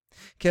thread.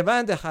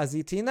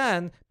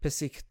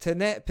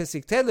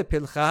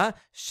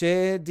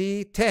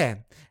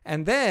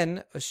 And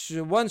then,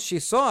 once she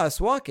saw us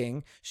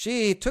walking,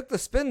 she took the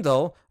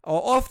spindle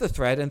off the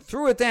thread and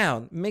threw it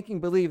down, making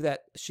believe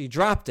that she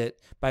dropped it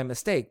by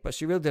mistake, but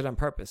she really did it on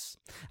purpose.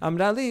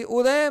 Amrali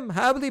ulem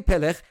habli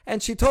pelech,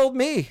 and she told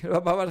me,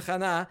 Rabba bar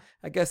Chana,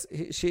 I guess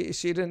she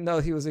didn't know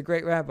he was a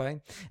great rabbi,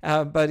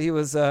 but he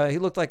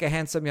looked like a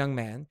handsome young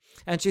man.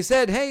 And she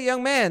said, "Hey,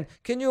 young man,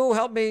 can you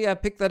help me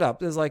pick that up?"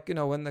 This is like,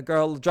 when the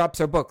girl drops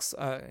her books,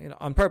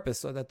 on purpose,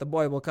 so that the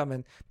boy will come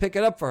and pick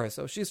it up for her.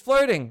 So she's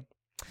flirting.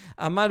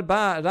 Amar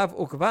ba Rav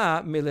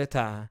Ukva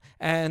mileta.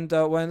 And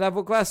when Rav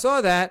Ukva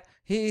saw that,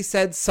 he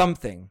said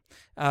something.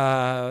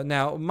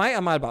 Now, my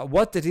Amar ba,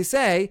 what did he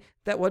say?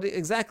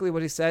 Exactly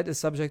what he said is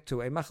subject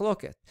to a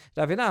machloket.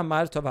 Ravina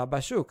Amar Tova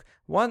Bashuk.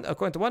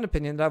 According to one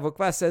opinion, Rav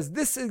Ukva says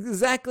this is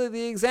exactly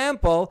the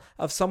example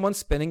of someone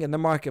spinning in the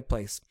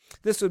marketplace.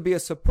 This would be a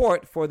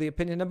support for the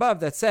opinion above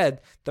that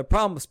said the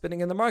problem with spinning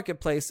in the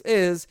marketplace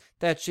is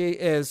that she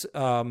is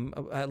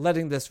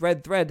letting this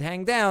red thread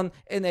hang down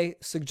in a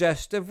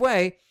suggestive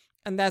way,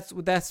 and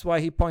that's why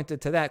he pointed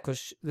to that,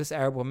 because this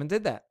Arab woman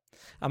did that.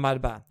 Amar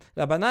ba.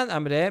 Rabbanan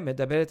amre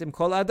medaberet im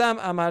kol adam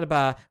amar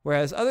ba.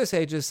 Whereas other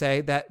sages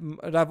say that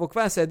Rav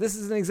Ukva said this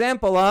is an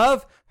example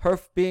of her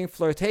being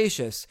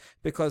flirtatious,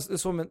 because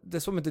this woman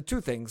did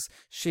two things.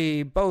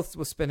 She both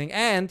was spinning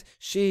and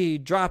she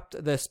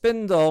dropped the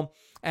spindle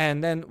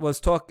and then was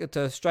talking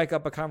to strike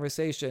up a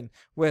conversation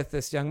with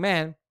this young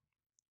man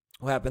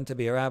who happened to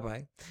be a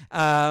rabbi.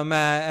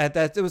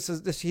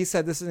 He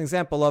said this is an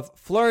example of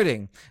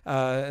flirting.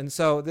 And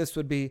so this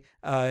would be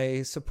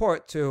a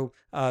support to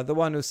the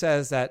one who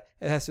says that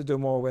it has to do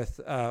more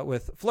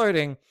with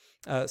flirting.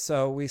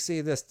 So we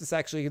see this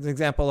actually is an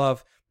example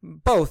of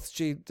both.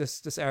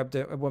 This Arab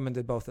woman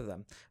did both of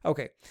them.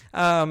 Okay.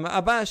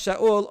 Abba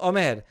Shaul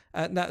Omer.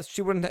 Now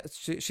she wasn't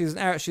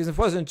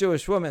a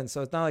Jewish woman,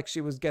 so it's not like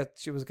she was going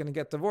to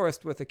get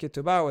divorced with a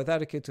ketubah or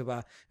without a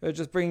ketubah. They're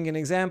just bringing an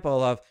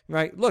example of,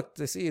 right, look,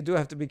 you do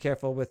have to be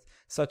careful with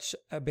such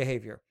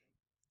behavior.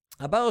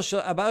 Abba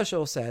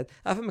Shaul said,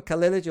 a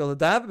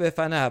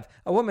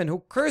woman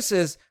who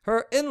curses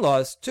her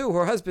in-laws to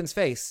her husband's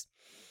face.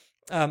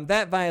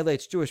 That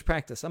violates Jewish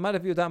practice.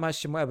 Shmuel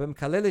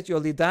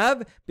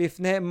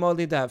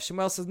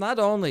says not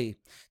only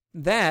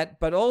that,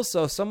 but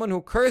also someone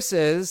who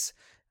curses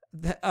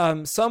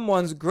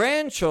someone's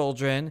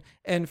grandchildren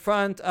in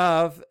front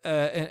of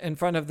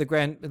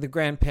the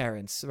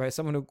grandparents, right?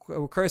 Someone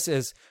who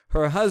curses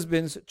her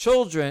husband's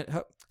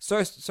children,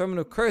 someone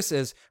who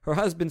curses her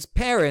husband's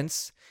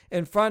parents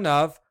in front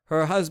of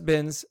her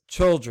husband's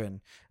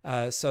children,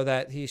 so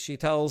that she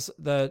tells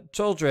the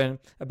children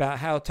about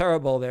how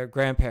terrible their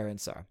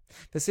grandparents are.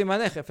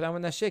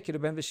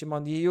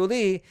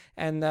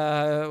 And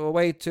a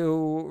way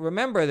to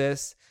remember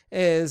this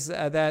is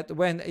that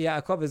when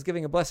Yaakov is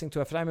giving a blessing to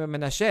Ephraim and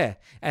Menashe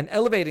and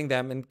elevating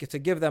them and to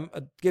give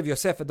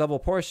Yosef a double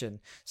portion,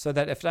 so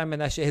that Ephraim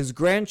and Menashe, his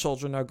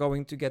grandchildren, are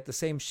going to get the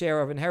same share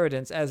of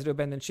inheritance as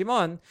Reuben and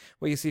Shimon,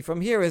 what you see from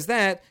here is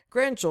that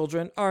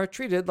grandchildren are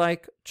treated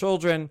like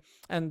children,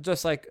 and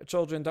just like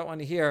children don't want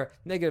to hear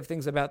negative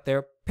things about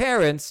their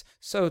parents,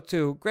 so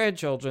too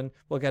grandchildren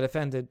will get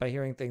offended by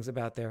hearing things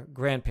about their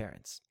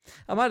grandparents.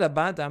 Rabba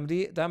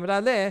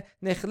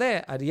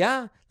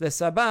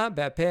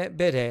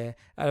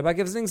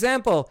gives an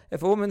example.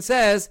 If a woman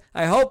says,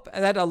 "I hope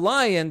that a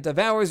lion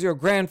devours your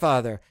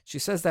grandfather," she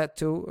says that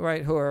to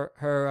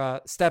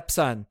her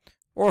stepson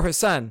or her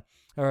son,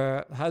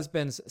 her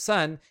husband's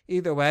son.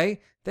 Either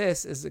way,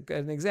 this is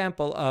an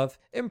example of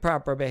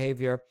improper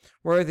behavior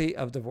worthy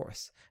of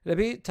divorce.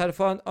 Rabbi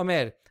Tarfon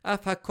Omer,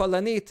 Af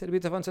HaKolanit, Rabbi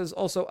Tarfon says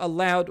also a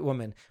loud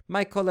woman.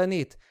 My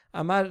Kolanit,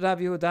 Amar Rav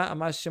Yehuda,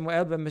 Amar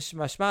Shemuel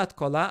b'mashmat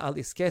kola al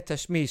iske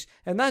tashmish.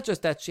 And not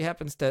just that she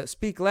happens to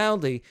speak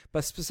loudly,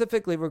 but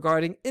specifically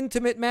regarding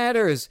intimate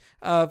matters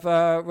of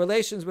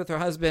relations with her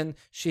husband.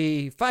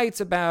 She fights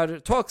about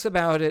it, talks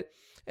about it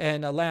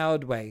in a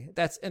loud way.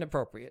 That's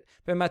inappropriate.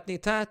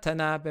 B'matnita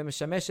tana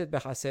b'mishameshet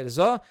b'chaser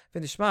zo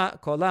v'nishma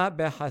kola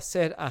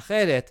b'chaser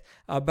acheret.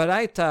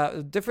 Baraita,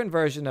 a different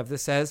version of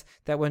this, says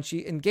that when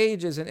she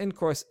engages in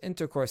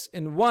intercourse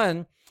in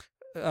one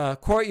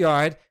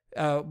courtyard,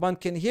 one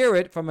can hear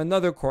it from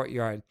another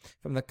courtyard.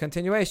 From the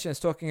continuation, it's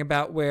talking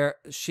about where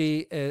she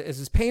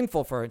is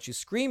painful for her and she's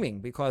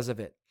screaming because of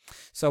it.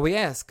 So we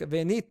ask,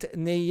 Venit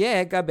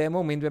neye gabe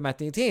mumin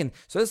b'matnitin.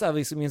 So this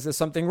obviously means there's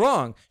something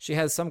wrong. She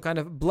has some kind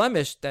of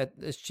blemish that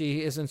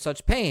she is in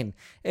such pain.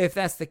 If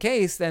that's the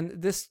case, then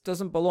this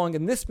doesn't belong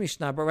in this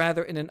Mishnah, but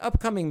rather in an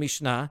upcoming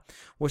Mishnah,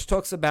 which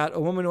talks about a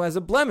woman who has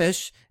a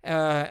blemish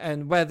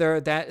and whether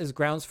that is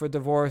grounds for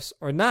divorce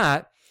or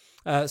not.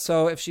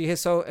 So if she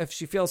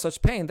feels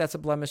such pain, that's a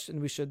blemish,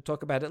 and we should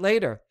talk about it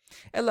later.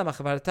 Rather,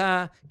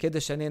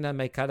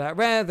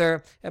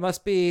 it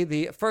must be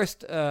the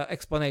first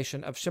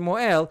explanation of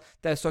Shemuel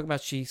that is talking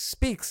about she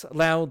speaks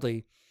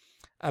loudly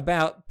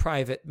about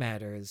private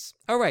matters.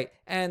 All right,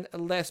 and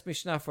last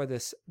Mishnah for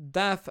this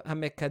daf: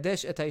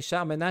 hamekadesh et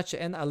haisha menat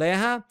she'en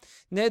aleha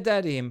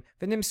nedarim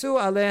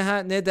v'nimsu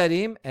aleha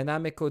nedarim ena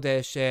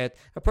mekodeshet.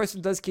 A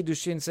person does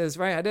kiddushin, says,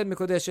 right, I did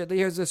mekodeshet.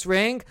 Here's this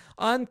ring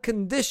on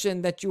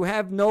condition that you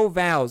have no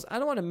vows. I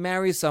don't want to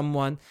marry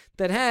someone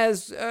that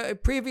has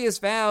previous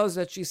vows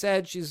that she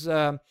said she's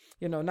not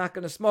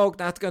going to smoke,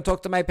 not going to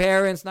talk to my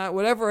parents, not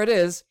whatever it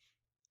is.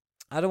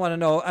 I don't want to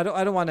know. I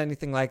don't want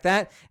anything like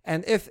that.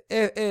 And if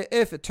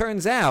it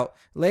turns out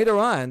later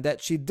on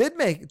that she did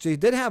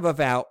have a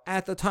vow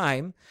at the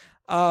time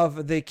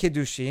of the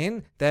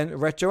kiddushin, then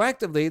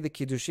retroactively the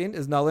kiddushin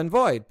is null and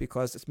void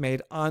because it's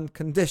made on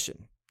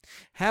condition.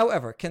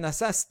 However,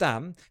 kenasa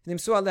stam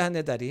nimsu aleha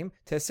nedarim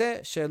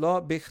teseh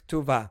shelo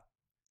bichtuva.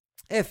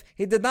 If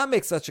he did not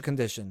make such a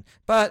condition,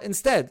 but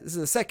instead, this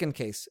is a second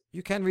case.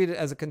 You can read it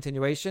as a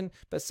continuation,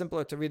 but it's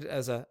simpler to read it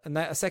as a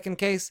second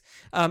case.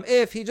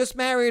 If he just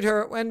married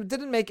her and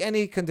didn't make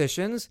any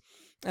conditions,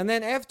 and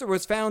then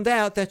afterwards found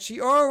out that she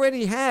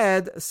already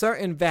had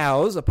certain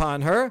vows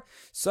upon her,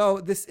 so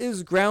this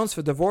is grounds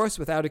for divorce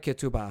without a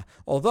ketubah.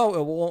 Although it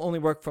will only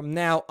work from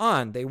now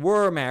on. They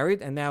were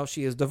married, and now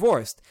she is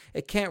divorced.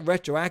 It can't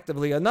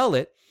retroactively annul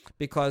it,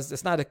 because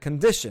it's not a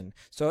condition.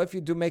 So if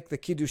you do make the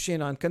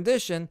kiddushin on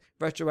condition,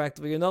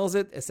 retroactively annuls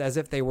it. It's as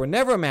if they were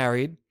never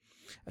married.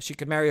 She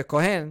could marry a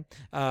kohen,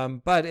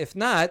 but if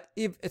not,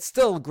 it's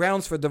still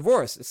grounds for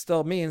divorce. It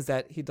still means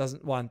that he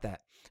doesn't want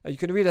that. You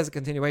can read it as a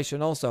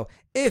continuation also.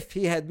 If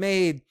he had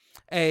made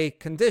a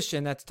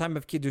condition at the time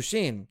of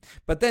kiddushin,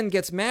 but then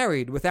gets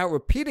married without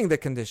repeating the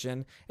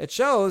condition, it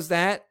shows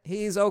that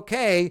he's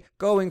okay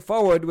going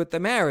forward with the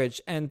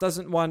marriage and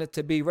doesn't want it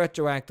to be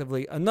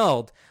retroactively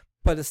annulled.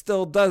 But it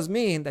still does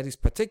mean that he's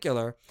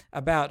particular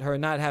about her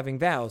not having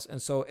vows.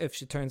 And so if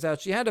she turns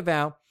out she had a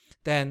vow,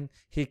 then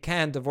he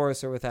can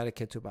divorce her without a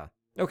ketubah.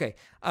 Okay,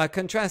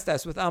 contrast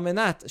that with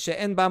almenat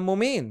she'en ba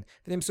mumin,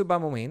 v'nimsu ba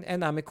mumin,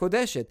 and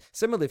amikodeshet.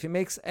 Similarly, if he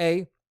makes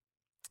a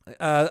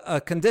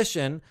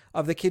condition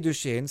of the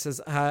kiddushin,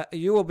 says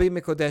you will be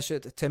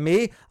mikodeshet to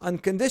me on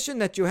condition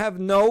that you have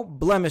no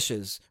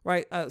blemishes,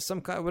 right?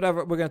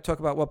 Whatever, we're going to talk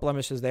about what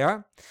blemishes they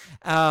are,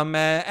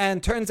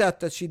 and turns out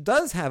that she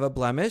does have a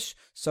blemish,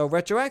 so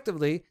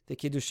retroactively the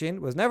kiddushin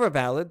was never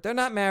valid. They're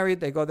not married,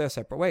 they go their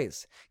separate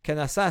ways.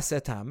 Kenasa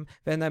setam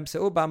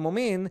v'namseu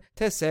ba'mumin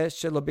teseh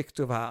shelo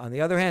biktuva. On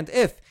the other hand,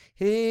 if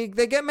they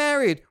get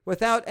married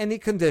without any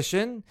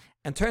condition,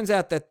 and turns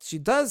out that she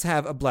does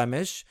have a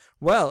blemish,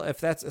 well, if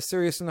that's a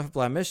serious enough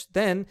blemish,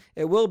 then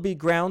it will be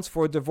grounds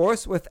for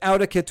divorce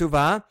without a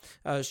ketuvah.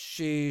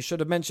 She should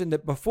have mentioned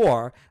it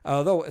before,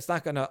 although it's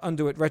not going to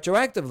undo it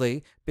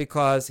retroactively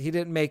because he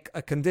didn't make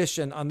a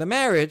condition on the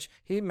marriage.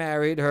 He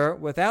married her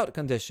without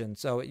condition,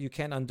 so you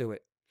can't undo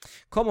it.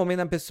 What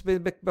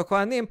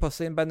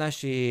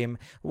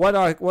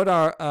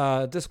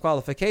are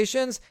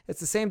disqualifications? It's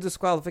the same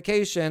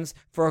disqualifications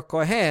for a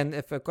kohen.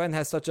 If a kohen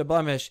has such a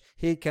blemish,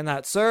 he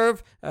cannot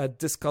serve,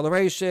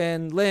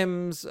 discoloration,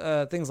 limbs,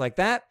 things like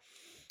that.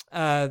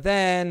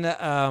 Then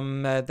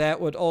that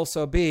would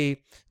also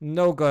be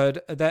no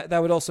good.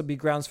 That would also be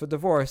grounds for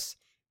divorce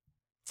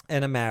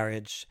in a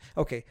marriage.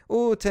 Okay.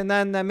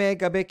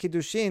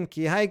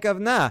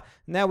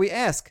 Now we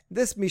ask,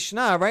 this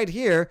Mishnah right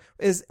here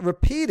is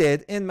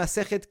repeated in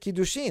Masechet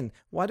Kiddushin.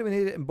 Why do we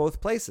need it in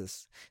both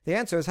places? The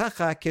answer is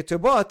Hacha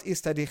ketubot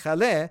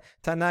istadichale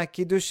tana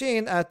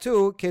kiddushin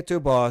atu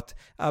ketubot.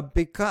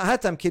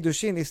 Hatam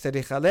kiddushin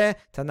istadichale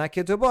tana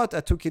ketubot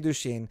atu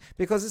kiddushin.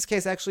 Because this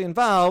case actually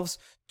involves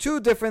two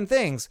different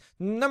things.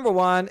 Number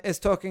one is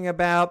talking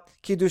about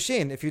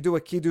kiddushin. If you do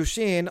a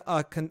kiddushin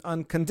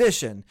on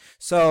condition,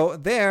 so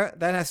there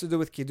that has to do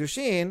with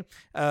kiddushin.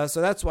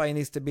 So that's why it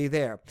needs to be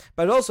there.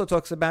 But it also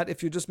talks about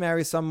if you just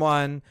marry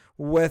someone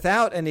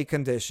without any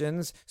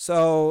conditions.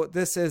 So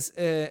this is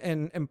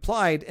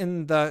implied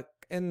in the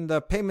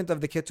payment of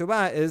the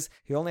ketubah is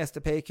he only has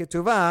to pay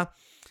ketubah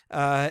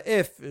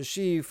if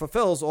she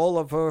fulfills all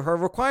of her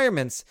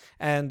requirements.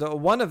 And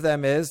one of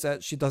them is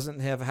that she doesn't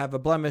have a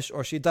blemish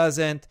or she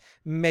doesn't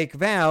make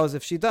vows.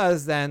 If she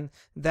does, then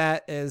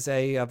that is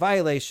a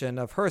violation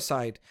of her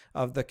side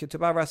of the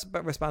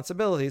ketubah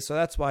responsibility. So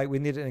that's why we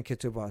need it in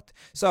ketubot.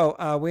 So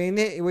we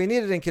need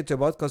it in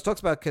ketubot because it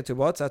talks about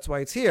ketubot. So that's why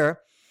it's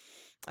here.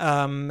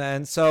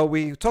 And so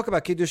we talk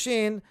about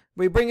Kiddushin,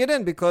 we bring it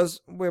in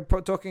because we're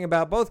talking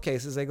about both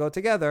cases. They go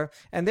together.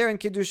 And they're in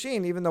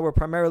Kiddushin, even though we're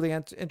primarily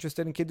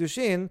interested in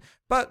Kiddushin,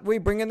 but we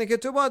bring in the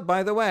Ketubot,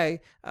 by the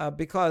way,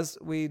 because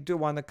we do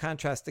want to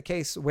contrast the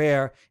case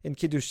where in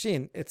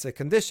Kiddushin it's a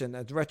condition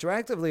that's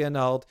retroactively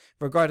annulled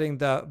regarding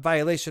the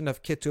violation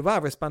of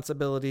Ketubah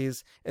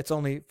responsibilities. It's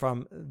only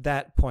from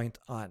that point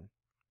on.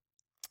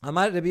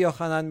 אמר רבי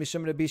יוחנן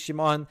משום רבי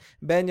שמעון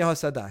בן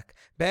יהוסדק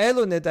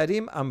באלו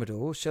נדרים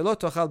אמרו שלא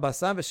תאכל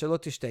בשר ושלא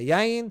תשתה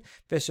יין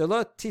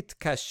ושלא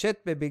תתקשט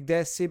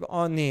בבגדי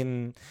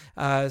צבעונין.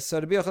 So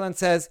Rabbi Yochanan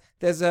says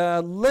there's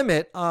a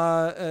limit,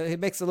 he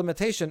makes a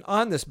limitation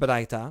on this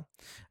baraita,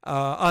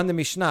 on the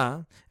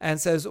Mishnah,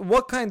 and says,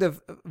 what kind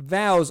of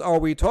vows are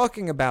we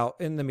talking about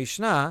in the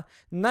Mishnah?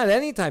 Not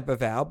any type of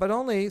vow, but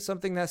only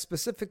something that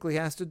specifically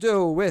has to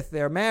do with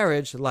their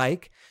marriage,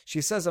 like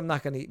she says, I'm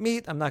not going to eat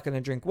meat, I'm not going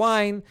to drink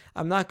wine,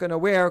 I'm not going to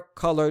wear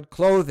colored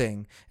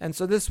clothing. And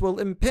so this will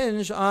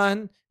impinge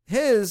on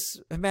his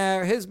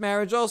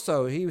marriage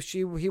also.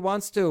 He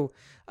wants to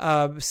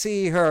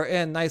see her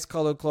in nice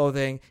colored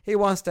clothing. He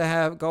wants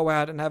to go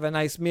out and have a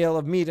nice meal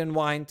of meat and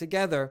wine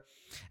together.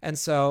 And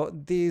so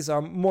these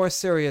are more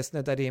serious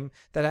nedarim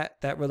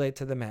that relate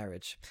to the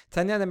marriage.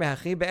 Tanya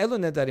mehachi be'elu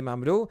nedarim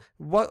amru.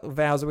 What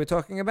vows are we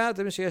talking about?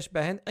 Sheyesh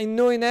behen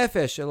inui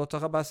nefesh shelo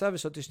tochel basar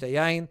v'shelo tishteh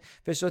yain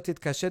v'shelo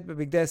titkashet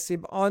bebigdei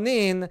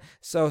tzib'onin.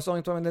 So it's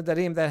only talking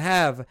nedarim that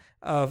have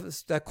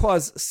that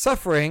cause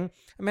suffering.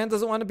 A man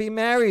doesn't want to be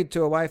married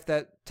to a wife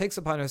that takes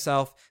upon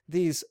herself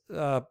these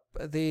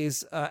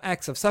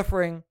acts of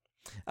suffering,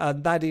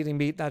 not eating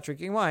meat, not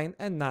drinking wine,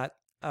 and not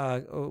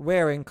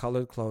wearing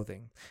colored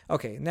clothing.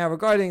 Okay, now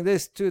regarding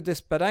this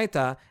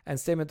baraita and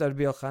statement of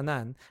Rabbi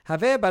Yochanan,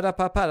 Haveh bara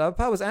Papa, Rabbi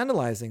Papa was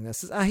analyzing this.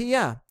 Says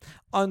Ahiyah,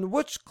 on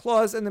which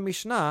clause in the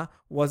Mishnah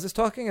was this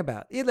talking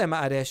about? Ilem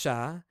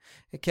aresha,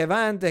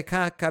 kevan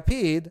deka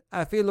kapid,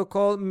 afilu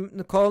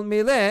kol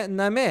mile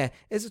nameh.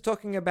 Is it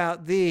talking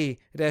about the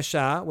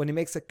resha when he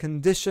makes a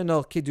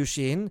conditional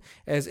kiddushin,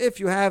 as if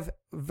you have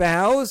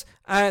vows,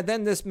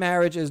 then this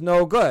marriage is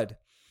no good?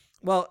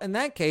 Well, in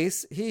that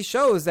case, he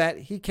shows that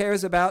he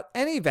cares about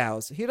any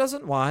vows. He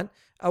doesn't want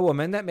a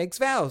woman that makes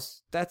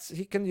vows.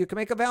 You can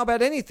make a vow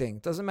about anything.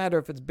 It doesn't matter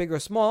if it's big or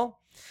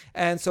small.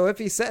 And so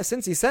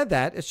since he said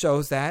that, it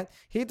shows that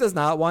he does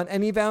not want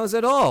any vows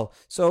at all.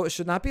 So it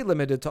should not be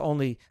limited to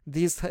only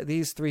these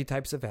three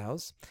types of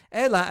vows.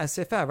 Ela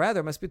asifa,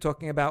 rather, must be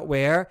talking about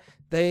where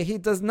he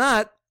does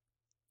not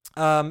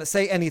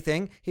say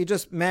anything. He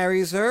just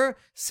marries her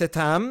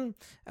sitam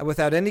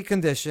without any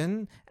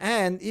condition,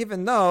 and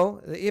even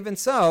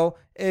so,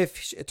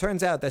 if it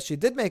turns out that she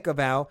did make a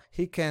vow,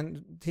 he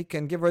can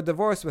give her a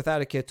divorce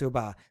without a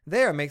ketubah.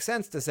 There, it makes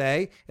sense to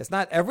say it's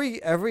not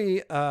every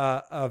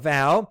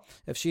vow.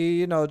 If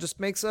she just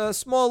makes a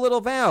small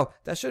little vow,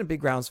 that shouldn't be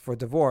grounds for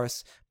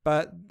divorce.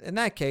 But in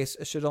that case,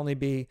 it should only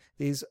be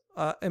these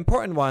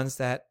important ones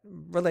that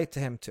relate to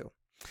him too.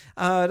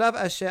 Rav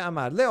Asher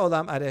Amar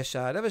Leolam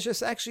Aresha. Rav Asher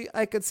actually,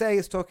 I could say,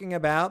 is talking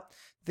about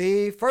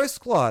the first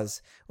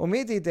clause.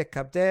 Umidi de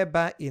kabde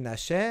ba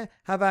inashe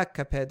hava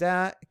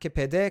kepede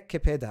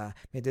kepeda.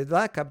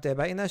 Mididla kabde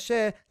ba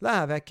inashe la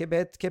hava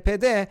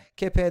kepede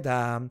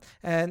kepeda.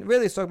 And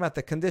really, it's talking about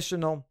the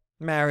conditional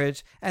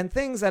marriage and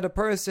things that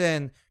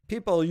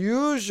people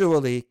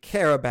usually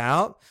care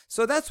about.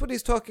 So that's what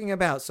he's talking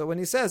about. So when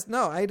he says,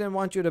 no, I didn't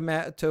want you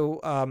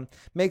to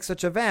make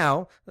such a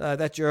vow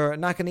that you're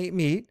not going to eat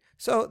meat,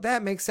 so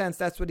that makes sense.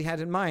 That's what he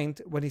had in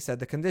mind when he said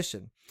the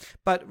condition.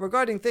 But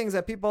regarding things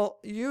that people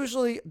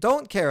usually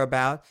don't care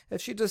about,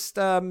 if she just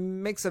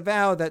makes a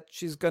vow that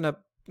she's going to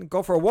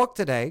go for a walk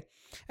today,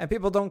 and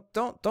people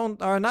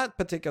are not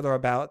particular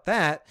about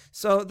that,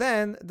 so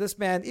then this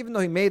man, even though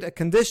he made a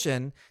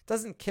condition,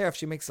 doesn't care if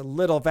she makes a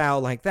little vow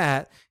like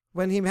that.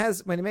 When he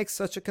makes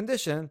such a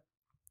condition,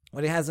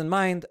 what he has in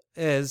mind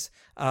is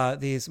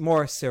these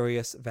more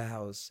serious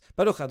vows.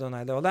 Baruch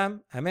Adonai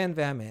Leolam. Amen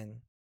ve'amen.